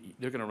States,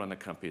 they're going to run the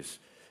companies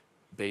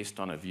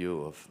based on a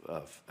view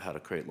of how to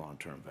create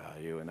long-term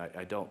value. And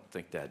I don't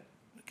think that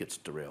gets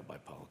derailed by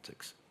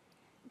politics.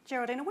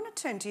 Geraldine, I want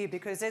to turn to you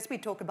because as we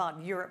talk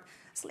about Europe,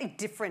 slightly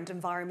different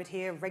environment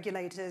here,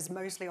 regulators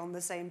mostly on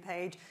the same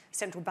page,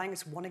 central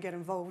banks want to get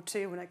involved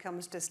too when it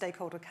comes to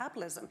stakeholder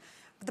capitalism.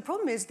 But the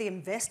problem is the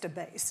investor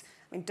base.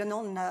 I mean,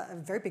 Danone, a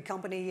very big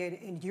company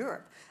in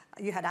Europe,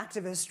 you had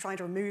activists trying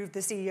to remove the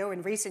CEO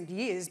in recent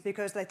years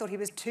because they thought he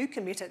was too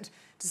committed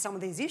to some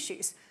of these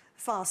issues.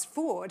 Fast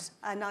forward,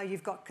 and now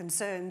you've got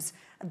concerns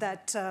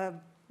that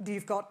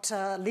you've got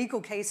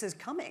legal cases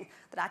coming,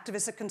 that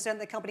activists are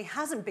concerned the company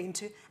hasn't been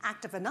too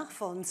active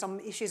enough on some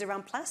issues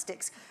around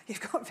plastics.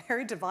 You've got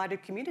very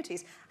divided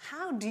communities.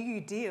 How do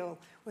you deal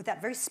with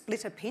that very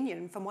split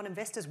opinion from what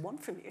investors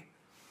want from you?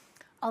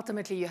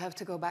 Ultimately, you have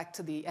to go back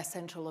to the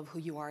essential of who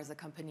you are as a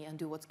company and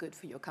do what's good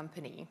for your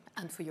company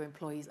and for your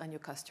employees and your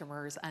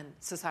customers and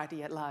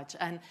society at large.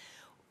 And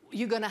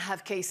you're going to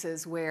have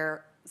cases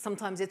where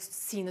sometimes it's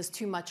seen as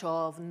too much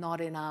of,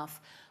 not enough.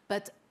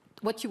 But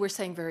what you were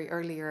saying very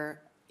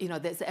earlier,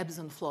 there's ebbs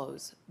and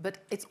flows. But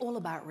it's all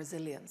about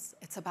resilience.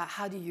 It's about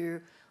how do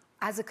you,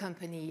 as a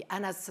company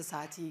and as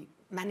society,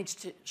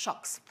 manage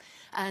shocks.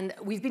 And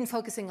we've been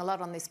focusing a lot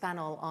on this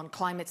panel on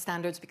climate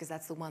standards because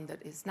that's the one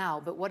that is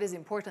now. But what is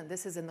important,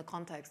 this is in the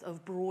context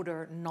of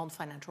broader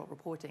non-financial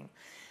reporting.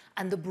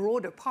 And the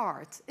broader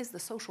part is the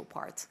social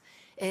part,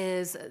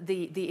 is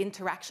the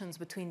interactions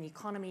between the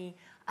economy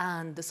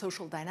and the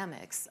social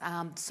dynamics.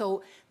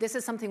 So this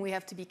is something we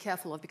have to be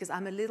careful of because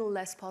I'm a little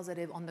less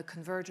positive on the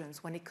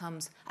convergence when it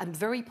comes. I'm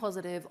very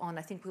positive on,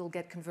 I think we'll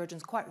get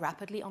convergence quite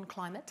rapidly on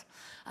climate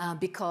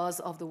because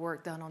of the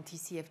work done on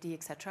TCFD,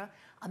 et cetera.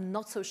 I'm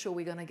not so sure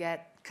we're going to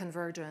get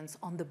convergence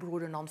on the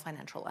broader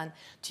non-financial. And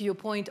to your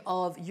point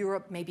of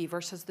Europe maybe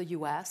versus the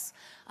US,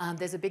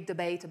 there's a big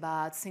debate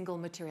about single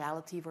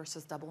materiality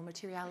versus double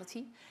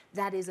materiality.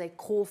 That is a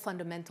core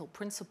fundamental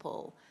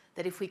principle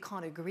that if we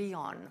can't agree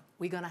on,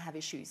 we're going to have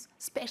issues,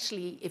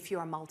 especially if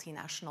you're a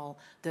multinational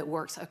that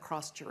works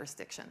across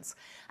jurisdictions.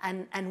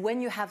 And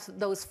when you have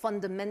those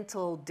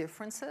fundamental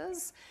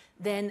differences,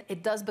 then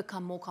it does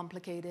become more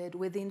complicated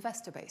with the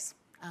investor base.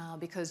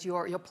 Because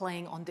you're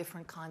playing on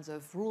different kinds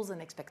of rules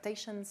and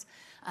expectations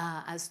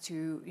as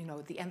to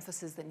the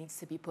emphasis that needs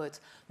to be put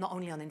not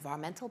only on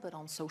environmental but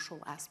on social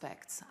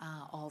aspects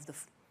of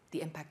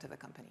the impact of a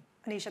company.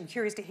 Anish, I'm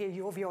curious to hear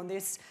your view on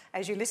this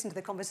as you listen to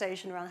the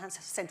conversation around how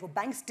central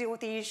banks deal with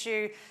the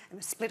issue, and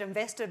the split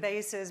investor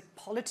bases,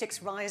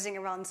 politics rising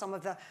around some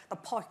of the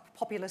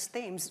populist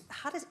themes.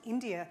 How does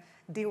India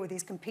deal with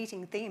these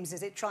competing themes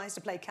as it tries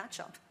to play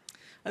catch-up?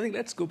 I think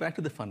let's go back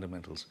to the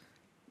fundamentals.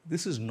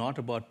 This is not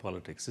about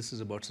politics. This is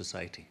about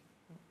society.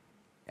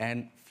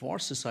 And for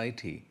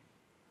society,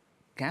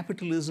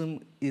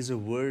 capitalism is a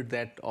word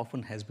that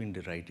often has been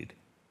derided.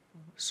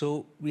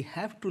 So we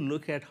have to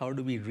look at how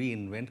do we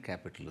reinvent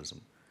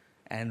capitalism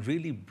and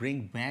really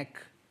bring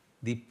back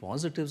the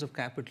positives of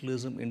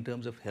capitalism in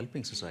terms of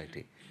helping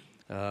society.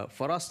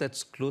 For us,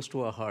 that's close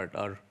to our heart.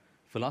 Our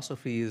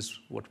philosophy is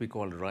what we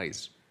call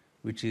RISE,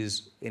 which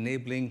is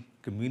enabling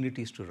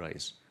communities to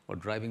rise or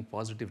driving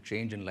positive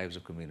change in lives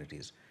of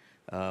communities.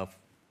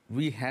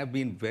 We have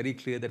been very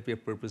clear that we are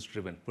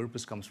purpose-driven.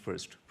 Purpose comes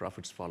first,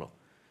 profits follow.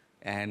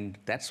 And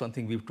that's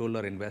something we've told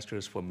our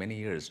investors for many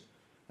years.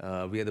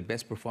 We are the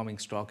best performing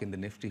stock in the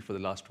Nifty for the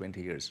last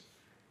 20 years.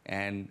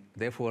 And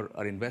therefore,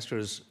 our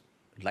investors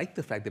like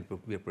the fact that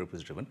we are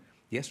purpose-driven.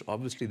 Yes,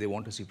 obviously, they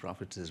want to see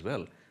profits as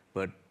well,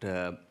 but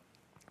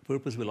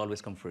purpose will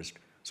always come first.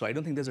 So I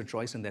don't think there's a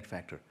choice in that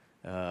factor.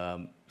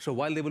 So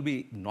while there will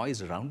be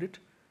noise around it,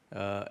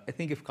 I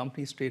think if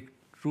companies stay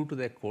true to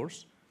their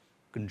course,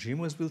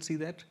 consumers will see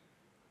that.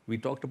 We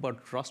talked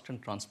about trust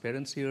and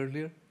transparency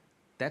earlier.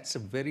 That's a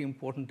very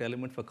important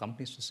element for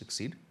companies to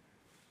succeed.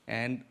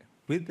 And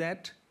with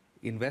that,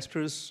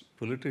 investors,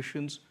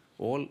 politicians,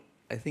 all,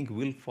 I think,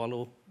 will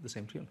follow the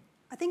same tune.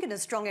 I think in a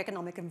strong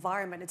economic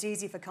environment, it's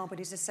easy for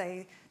companies to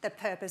say that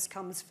purpose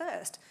comes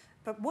first.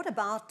 But what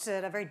about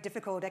a very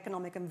difficult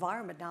economic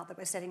environment now that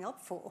we're setting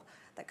up for?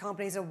 That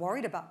companies are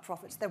worried about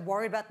profits. They're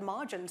worried about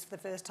margins for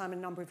the first time in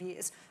a number of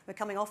years. We're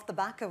coming off the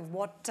back of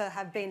what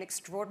have been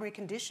extraordinary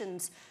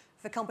conditions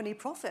for company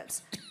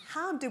profits.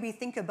 How do we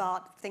think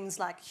about things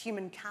like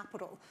human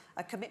capital,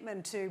 a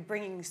commitment to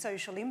bringing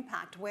social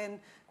impact when,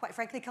 quite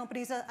frankly,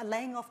 companies are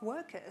laying off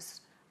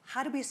workers?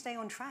 How do we stay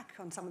on track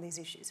on some of these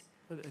issues?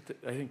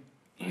 I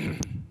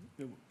think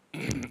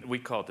we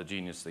call it the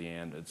genius of the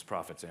and. It's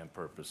profits and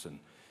purpose, and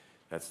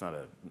that's not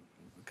a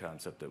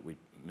concept that we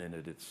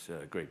minted. It's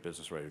a great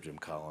business writer, Jim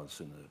Collins,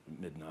 in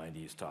the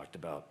mid-'90s talked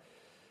about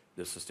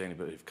the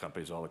sustainability of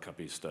companies, all the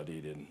companies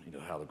studied, and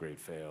How the Great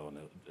Fail, and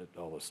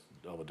all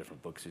the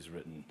different books he's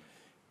written.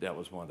 That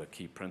was one of the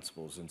key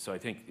principles. And so I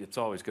think it's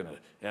always going to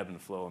ebb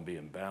and flow and be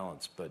in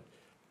balance. But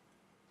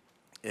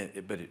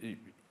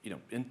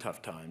in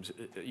tough times,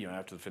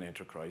 after the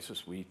financial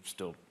crisis, we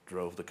still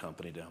drove the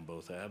company down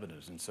both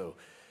avenues. And so,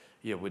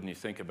 when you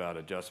think about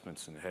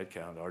adjustments in the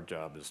headcount, our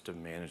job is to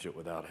manage it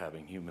without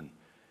having human.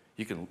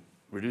 You can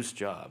reduce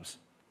jobs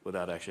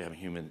without actually having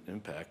human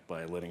impact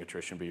by letting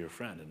attrition be your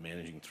friend and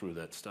managing through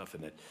that stuff.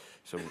 And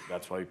so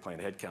that's why we plan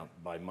headcount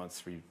by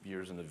months, 3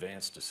 years in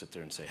advance, to sit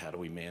there and say, how do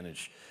we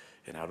manage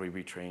and how do we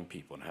retrain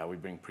people and how do we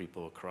bring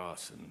people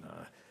across? And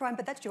Brian,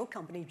 but that's your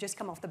company. You've just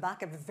come off the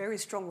back of a very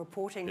strong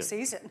reporting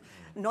season.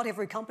 Not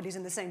every company's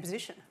in the same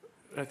position.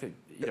 I think,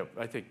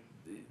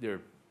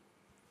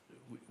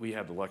 we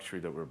have the luxury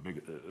that we're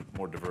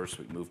more diverse.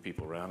 We move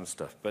people around and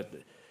stuff. But,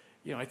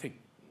 I think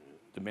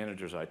the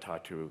managers I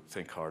talk to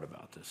think hard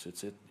about this.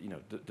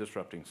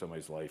 Disrupting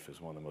somebody's life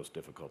is one of the most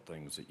difficult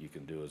things that you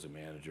can do as a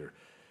manager.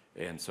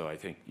 And so I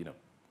think,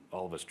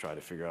 all of us try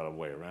to figure out a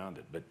way around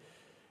it. But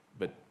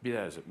be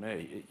that as it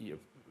may,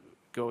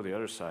 go to the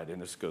other side,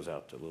 and this goes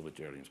out to a little bit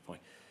Geraldine's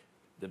point.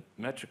 The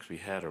metrics we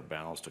had are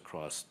balanced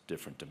across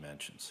different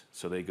dimensions.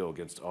 So they go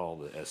against all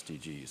the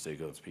SDGs. They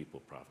go against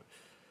people, profit,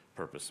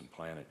 purpose, and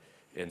planet.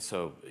 And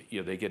so,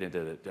 they get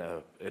into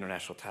the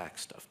international tax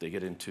stuff. They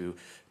get into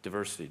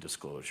diversity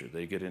disclosure.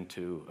 They get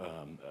into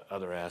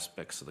other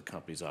aspects of the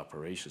company's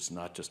operations,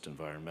 not just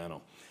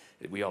environmental.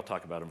 We all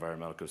talk about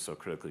environmental because it's so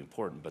critically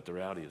important, but the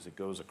reality is it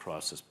goes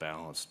across this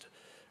balanced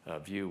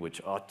view,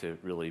 which ought to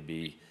really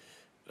be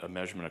a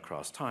measurement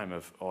across time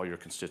of all your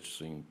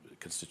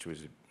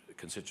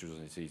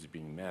constituencies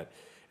being met.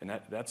 And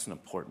that's an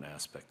important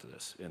aspect of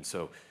this. And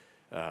so,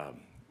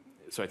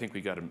 so I think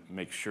we got to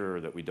make sure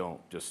that we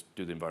don't just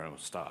do the environmental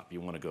stop. You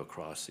want to go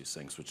across these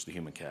things, which the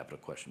human capital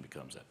question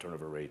becomes that.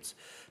 Turnover rates,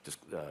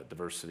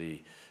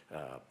 diversity,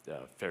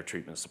 fair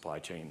treatment, supply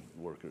chain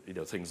work,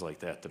 things like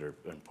that that are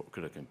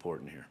critically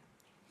important here.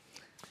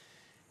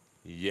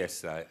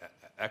 Yes,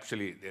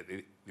 actually,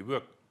 the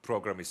work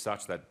program is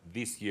such that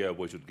this year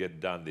we should get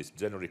done this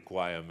general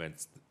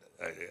requirements,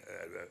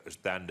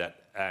 standard,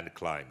 and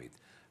climate.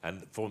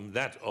 And from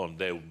that on,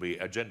 there will be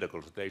agenda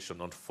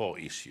consultation on 4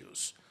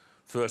 issues.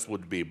 First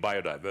would be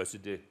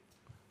biodiversity,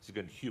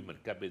 second, human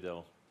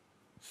capital,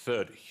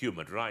 third,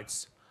 human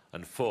rights,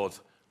 and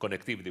fourth,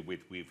 connectivity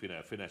with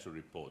financial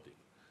reporting.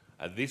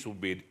 And this will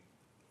be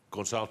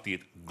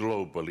consulted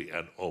globally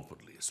and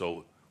openly.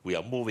 So we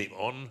are moving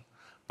on,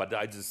 but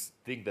I just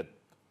think that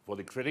for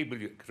the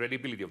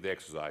credibility of the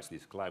exercise,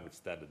 this climate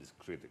standard is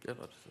critical.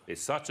 Yeah,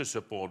 there's such a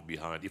support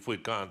behind. If we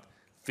can't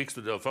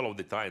follow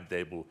the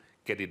timetable,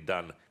 get it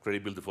done,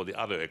 credibility for the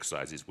other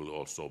exercises will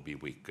also be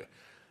weaker.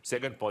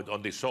 Second point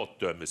on the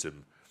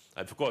short-termism,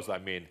 and of course,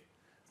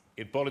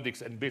 in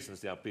politics and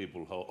business, there are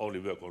people who only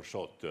work on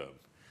short term.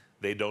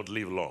 They don't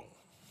live long.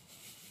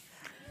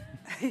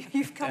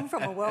 You've come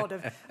from a world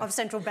of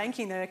central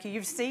banking, though.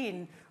 You've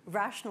seen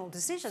rational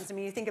decisions. I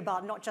mean, you think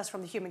about not just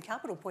from the human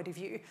capital point of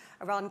view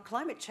around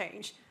climate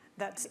change,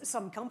 that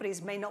some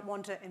companies may not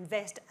want to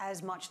invest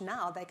as much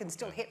now. They can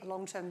still hit a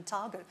long-term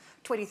target,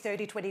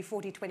 2030,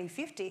 2040,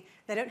 2050.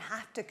 They don't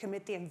have to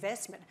commit the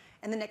investment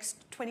in the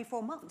next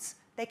 24 months.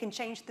 They can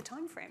change the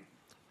time frame.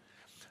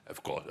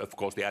 Of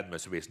course, the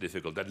atmosphere is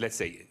difficult. And let's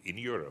say in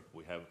Europe,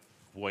 we have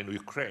war in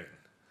Ukraine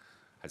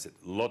has a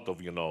lot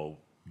of,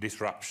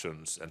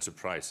 disruptions and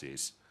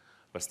surprises.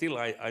 But still,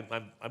 I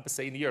must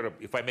say in Europe,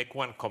 if I make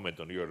one comment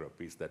on Europe,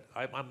 is that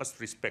I must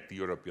respect the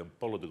European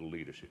political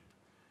leadership.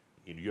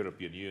 In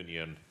European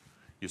Union,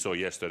 you saw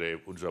yesterday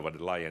Ursula von der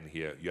Leyen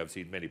here, you have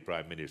seen many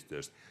prime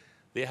ministers.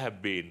 They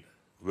have been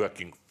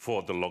working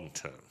for the long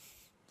term.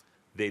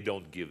 They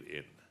don't give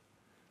in.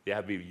 They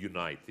have been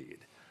united.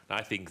 And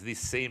I think this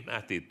same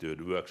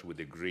attitude works with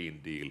the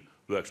Green Deal,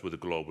 works with the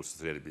global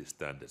sustainability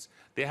standards.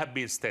 There have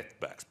been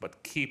setbacks,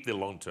 but keep the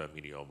long term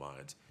in your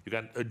mind. You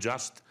can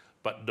adjust,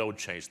 but don't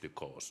change the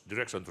course.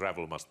 Direction of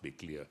travel must be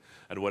clear.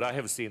 And what I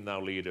have seen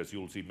now, leaders,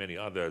 you'll see many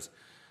others,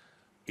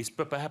 is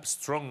perhaps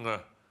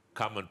stronger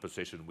common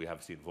position we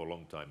have seen for a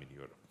long time in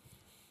Europe.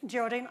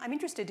 Geraldine, I'm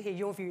interested to hear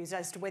your views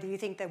as to whether you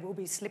think there will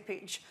be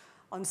slippage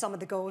on some of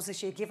the goals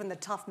this year, given the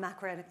tough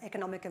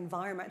macroeconomic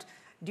environment.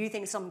 Do you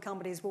think some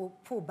companies will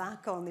pull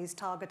back on these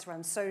targets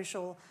around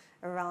social,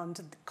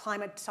 around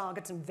climate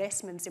targets,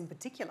 investments in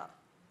particular?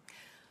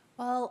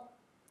 Well,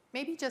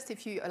 maybe just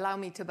if you allow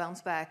me to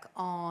bounce back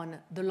on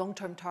the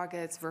long-term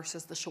targets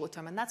versus the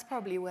short-term, and that's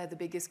probably where the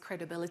biggest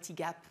credibility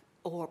gap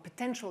or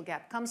potential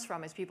gap comes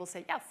from, is people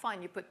say, yeah,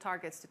 fine, you put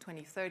targets to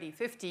 2030,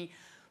 50,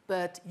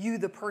 but you,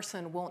 the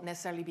person, won't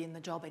necessarily be in the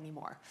job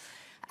anymore.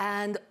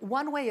 And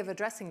one way of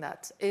addressing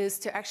that is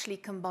to actually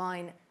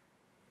combine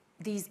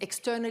these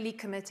externally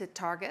committed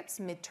targets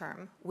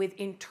midterm with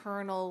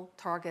internal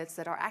targets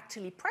that are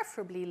actually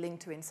preferably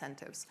linked to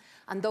incentives.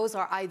 And those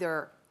are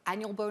either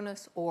annual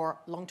bonus or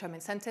long-term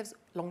incentives,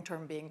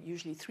 long-term being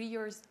usually 3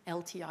 years,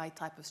 LTI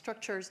type of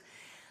structures.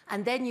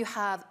 And then you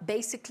have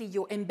basically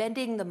you're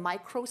embedding the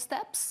micro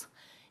steps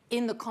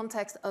in the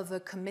context of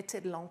a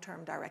committed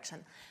long-term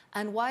direction.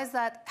 And why is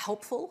that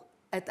helpful?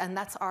 And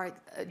that's our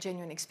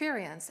genuine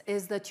experience,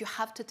 is that you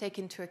have to take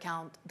into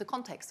account the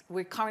context.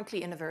 We're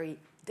currently in a very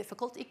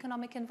difficult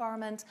economic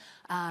environment.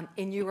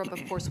 In Europe,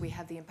 of course, we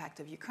have the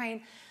impact of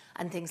Ukraine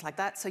and things like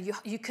that. So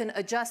you can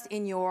adjust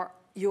in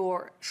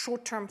your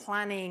short-term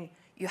planning.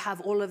 You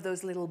have all of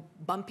those little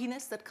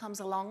bumpiness that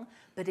comes along,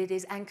 but it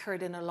is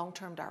anchored in a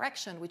long-term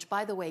direction, which,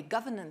 by the way,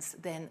 governance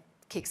then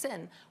kicks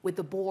in with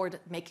the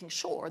board making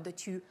sure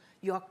that you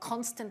are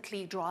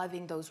constantly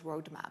driving those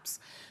roadmaps.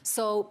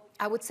 So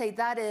I would say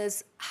that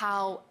is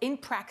how, in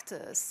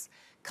practice,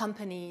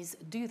 companies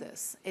do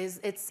this.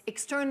 It's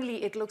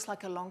externally, it looks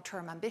like a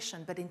long-term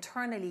ambition, but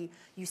internally,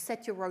 you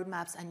set your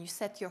roadmaps and you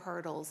set your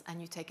hurdles and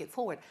you take it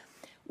forward.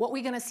 What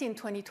we're going to see in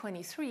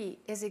 2023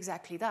 is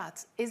exactly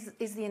that. Is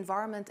the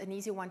environment an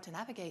easy one to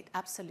navigate?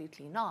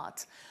 Absolutely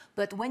not.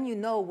 But when you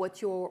know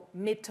what your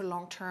mid to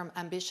long-term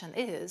ambition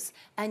is,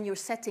 and you're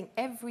setting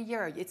every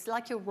year, it's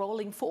like your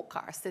rolling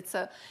forecast.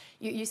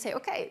 You say,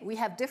 okay, we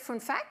have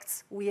different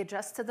facts, we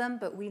adjust to them,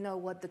 but we know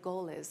what the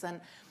goal is.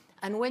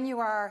 And when you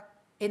are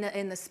in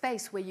a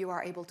space where you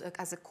are able to,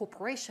 as a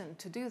corporation,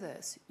 to do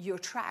this, you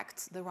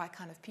attract the right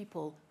kind of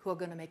people who are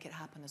going to make it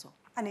happen as well.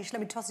 Anish, let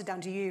me toss it down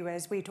to you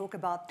as we talk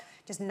about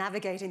just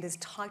navigating this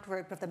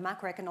tightrope of the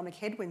macroeconomic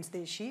headwinds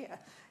this year.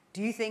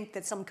 Do you think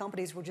that some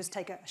companies will just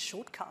take a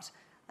shortcut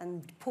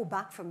and pull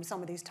back from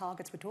some of these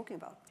targets we're talking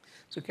about?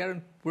 So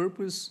Karen,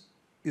 purpose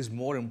is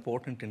more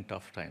important in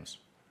tough times.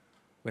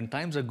 When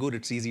times are good,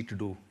 it's easy to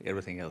do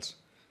everything else.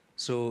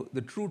 So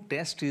the true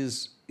test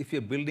is, if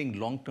you're building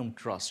long-term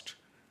trust,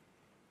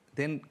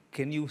 then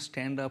can you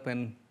stand up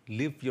and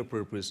live your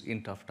purpose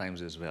in tough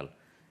times as well?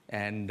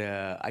 And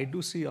I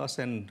do see us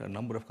and a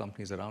number of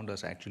companies around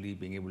us actually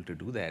being able to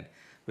do that,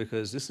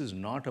 because this is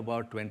not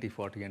about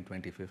 2040 and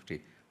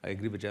 2050. I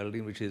agree with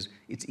Geraldine, which is,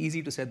 it's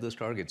easy to set those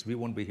targets. We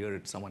won't be here,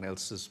 it's someone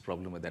else's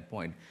problem at that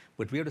point.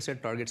 But we have to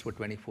set targets for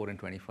 24 and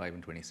 25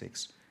 and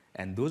 26.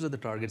 And those are the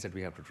targets that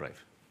we have to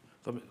drive.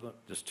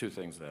 Just two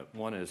things there.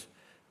 One is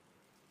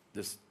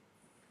this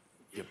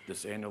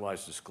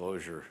annualized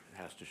disclosure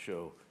has to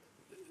show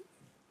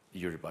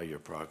year-by-year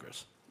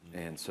progress. Mm-hmm.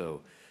 And so,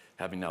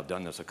 having now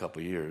done this a couple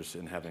of years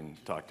and having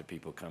talked to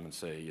people come and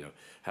say,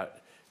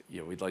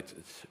 we'd like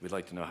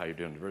to know how you're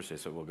doing diversity.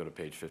 So we'll go to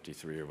page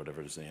 53 or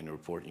whatever it is, the annual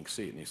report, and you can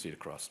see it, and you see it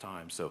across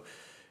time. So,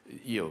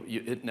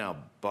 it now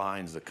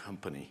binds the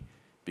company,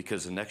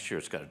 because the next year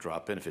it's got to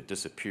drop in. If it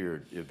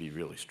disappeared, it would be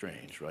really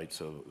strange, right?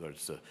 So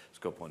there's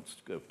scope 1,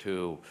 scope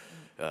 2,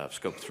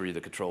 scope 3,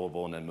 the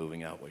controllable, and then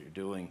moving out what you're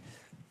doing.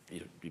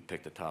 You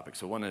pick the topic.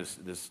 So one is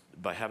this: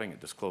 by having it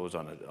disclosed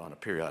on a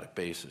periodic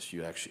basis,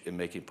 you actually, in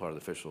making part of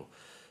the official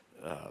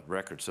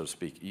record, so to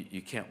speak,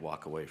 you can't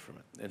walk away from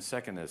it. And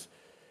second is,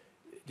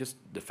 just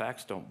the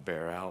facts don't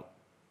bear out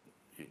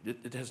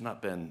it has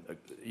not been,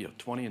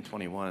 20 and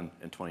 21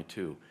 and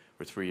 22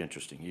 were 3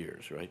 interesting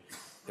years, right?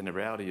 And the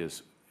reality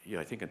is,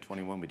 I think in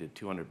 21 we did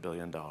 $200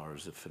 billion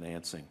of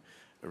financing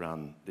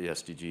around the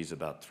SDGs.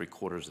 About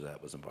 3/4 of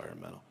that was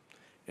environmental.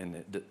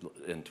 And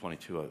in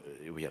 22,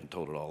 we haven't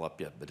totaled it all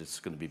up yet, but it's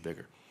going to be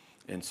bigger.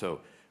 And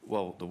so,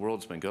 well, the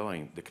world's been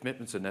going, the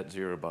commitments of net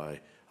zero by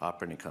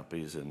operating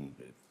companies and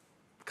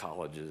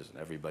colleges and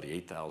everybody,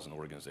 8,000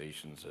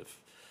 organizations,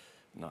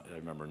 I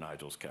remember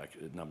Nigel's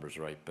numbers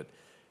right, but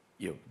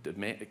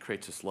it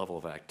creates this level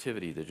of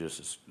activity that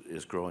just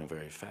is growing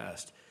very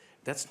fast.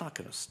 That's not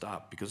going to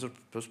stop because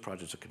those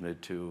projects are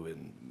committed to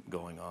and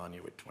going on.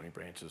 With 20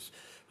 branches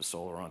of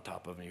solar on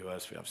top of the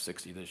U.S., we have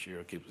 60 this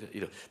year.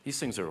 These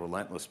things are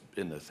relentless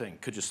in the thing.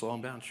 Could you slow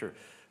them down? Sure,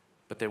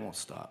 but they won't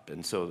stop.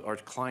 And so our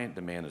client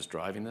demand is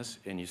driving this,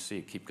 and you see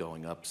it keep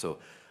going up. So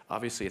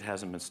obviously, it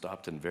hasn't been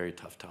stopped in very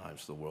tough times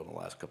for the world in the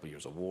last couple of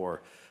years. A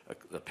war,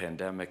 a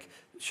pandemic,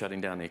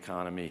 shutting down the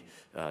economy,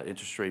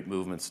 interest rate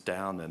movements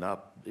down and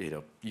up.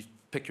 You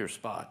pick your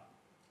spot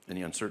and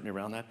the uncertainty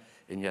around that,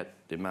 and yet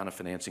the amount of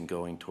financing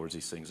going towards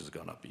these things has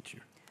gone up each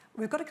year.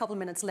 We've got a couple of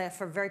minutes left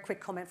for a very quick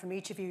comment from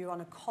each of you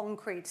on a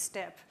concrete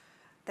step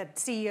that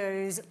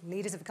CEOs,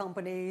 leaders of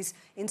companies,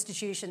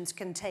 institutions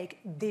can take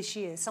this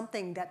year,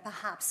 something that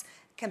perhaps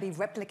can be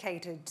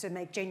replicated to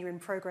make genuine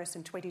progress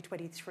in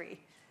 2023.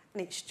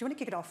 Anish, do you want to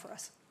kick it off for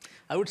us?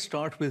 I would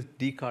start with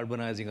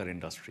decarbonizing our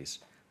industries.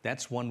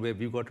 That's one way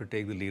we've got to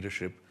take the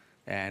leadership,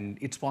 and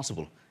it's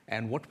possible.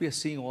 And what we are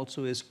seeing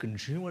also is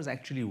consumers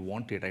actually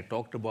want it. I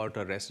talked about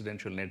a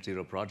residential net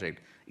zero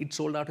project. It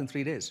sold out in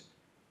 3 days.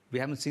 We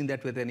haven't seen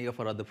that with any of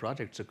our other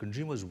projects. So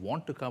consumers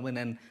want to come in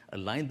and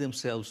align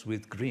themselves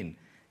with green.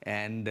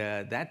 And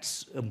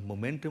that's a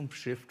momentum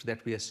shift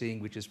that we are seeing,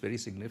 which is very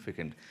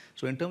significant.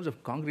 So in terms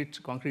of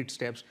concrete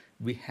steps,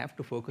 we have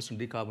to focus on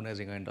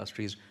decarbonizing our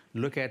industries,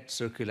 look at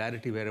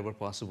circularity wherever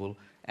possible,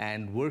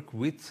 and work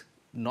with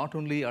not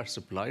only our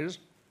suppliers,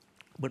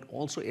 but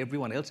also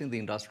everyone else in the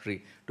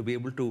industry to be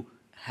able to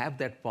have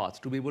that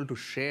path, to be able to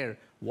share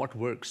what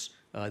works.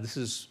 This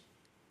is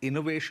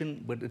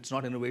innovation, but it's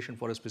not innovation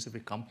for a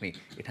specific company.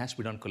 It has to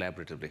be done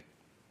collaboratively.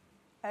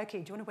 Okay,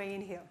 do you want to weigh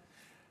in here?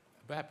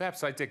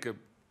 Perhaps I take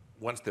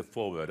one step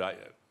forward.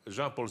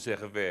 Jean-Paul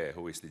Gervais,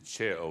 who is the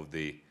chair of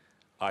the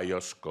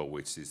IOSCO,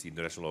 which is the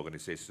International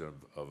Organization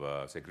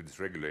of Securities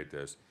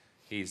Regulators,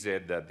 he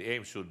said that the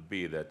aim should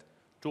be that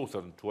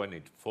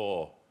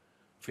 2024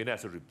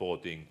 financial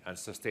reporting and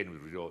sustainable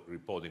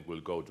reporting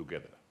will go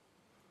together.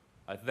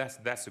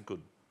 That's a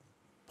good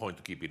point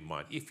to keep in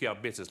mind. If you are a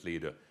business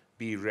leader,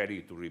 be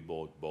ready to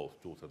report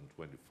both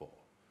 2024.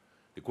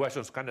 The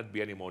questions cannot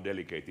be any more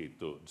delegated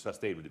to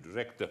sustainability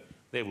director.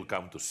 They will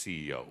come to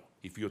CEO.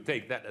 If you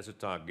take that as a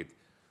target,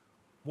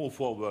 move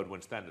forward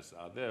when standards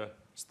are there,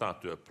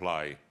 start to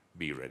apply,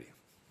 be ready.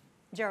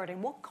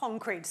 Geraldine, what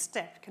concrete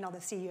step can other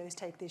CEOs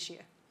take this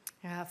year?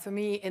 Yeah, for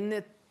me, in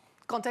the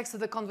context of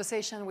the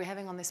conversation we're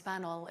having on this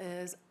panel,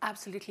 is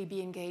absolutely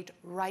be engaged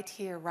right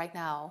here, right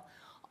now,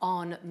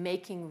 on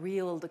making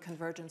real the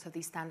convergence of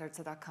these standards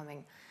that are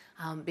coming.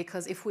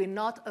 Because if we're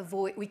not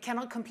we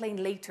cannot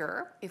complain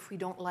later if we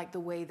don't like the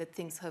way that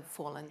things have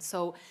fallen.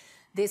 So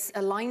this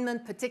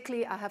alignment,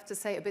 particularly, I have to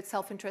say, a bit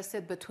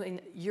self-interested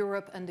between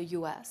Europe and the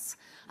US,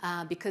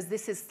 because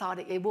this is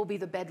starting, it will be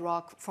the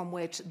bedrock from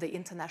which the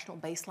international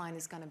baseline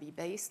is going to be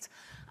based.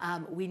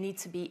 We need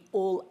to be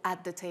all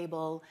at the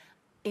table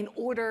in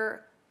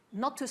order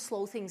not to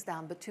slow things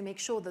down, but to make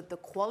sure that the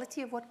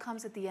quality of what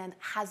comes at the end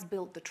has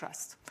built the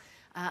trust.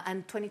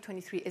 And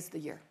 2023 is the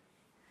year.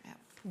 Yeah.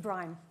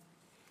 Brian.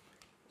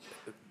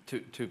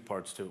 Two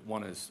parts to it.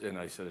 One is, and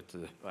I said it to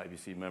the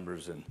IBC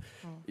members, and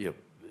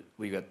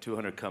we got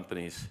 200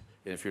 companies,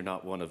 and if you're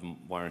not one of them,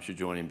 why aren't you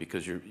joining?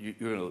 Because you're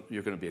going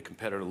to be a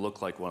competitor,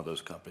 look like one of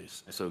those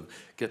companies. So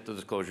get the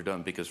disclosure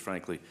done, because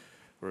frankly,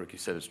 Ricky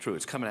said it's true.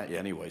 It's coming at you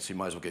anyway, so you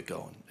might as well get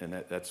going. And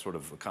that's sort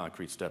of a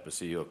concrete step a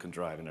CEO can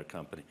drive in their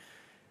company.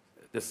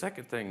 The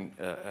second thing,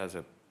 as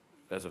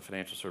a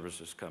financial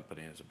services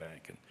company, as a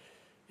bank, and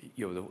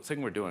the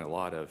thing we're doing a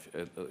lot of,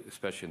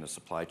 especially in the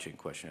supply chain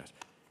question, is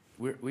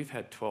we've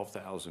had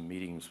 12,000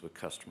 meetings with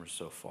customers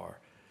so far,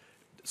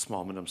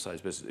 small,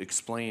 medium-sized business,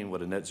 explain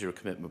what a net zero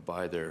commitment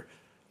by their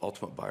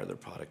ultimate buyer of their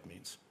product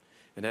means.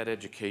 And that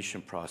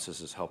education process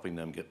is helping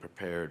them get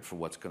prepared for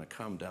what's going to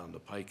come down the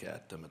pike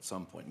at them at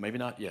some point. Maybe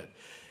not yet.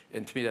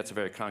 And to me, that's a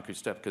very concrete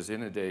step, because at the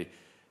end of the day,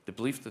 the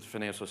belief that the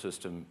financial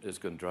system is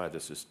going to drive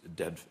this is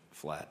dead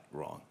flat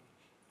wrong.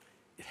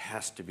 It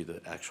has to be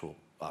the actual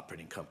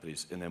operating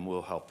companies, and then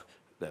we'll help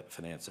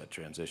finance that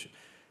transition.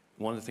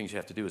 One of the things you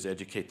have to do is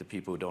educate the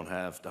people who don't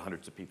have, the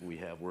hundreds of people we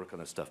have work on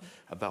this stuff,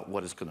 about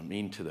what it's going to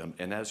mean to them.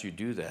 And as you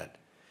do that,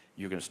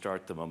 you're going to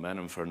start the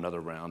momentum for another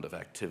round of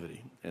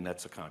activity. And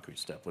that's a concrete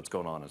step. What's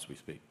going on as we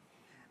speak.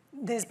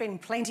 There's been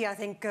plenty, I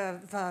think,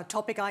 of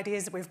topic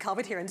ideas that we've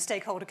covered here in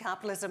stakeholder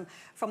capitalism,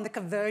 from the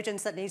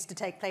convergence that needs to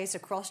take place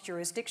across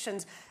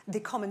jurisdictions, the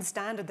common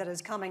standard that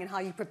is coming and how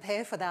you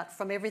prepare for that,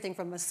 from everything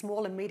from a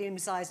small and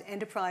medium-sized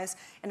enterprise,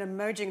 an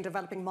emerging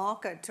developing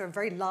market, to a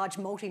very large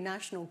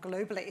multinational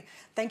globally.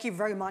 Thank you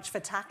very much for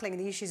tackling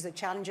the issues, the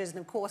challenges, and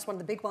of course, one of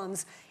the big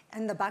ones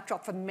and the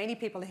backdrop for many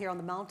people here on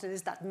the mountain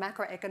is that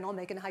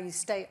macroeconomic and how you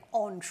stay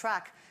on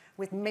track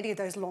with many of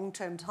those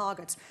long-term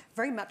targets.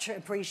 Very much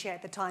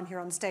appreciate the time here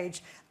on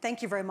stage.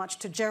 Thank you very much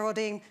to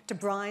Geraldine, to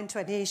Brian,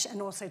 to Anish,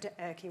 and also to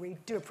Erki. We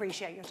do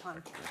appreciate your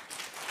time.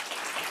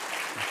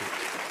 Thank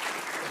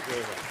you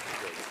very much.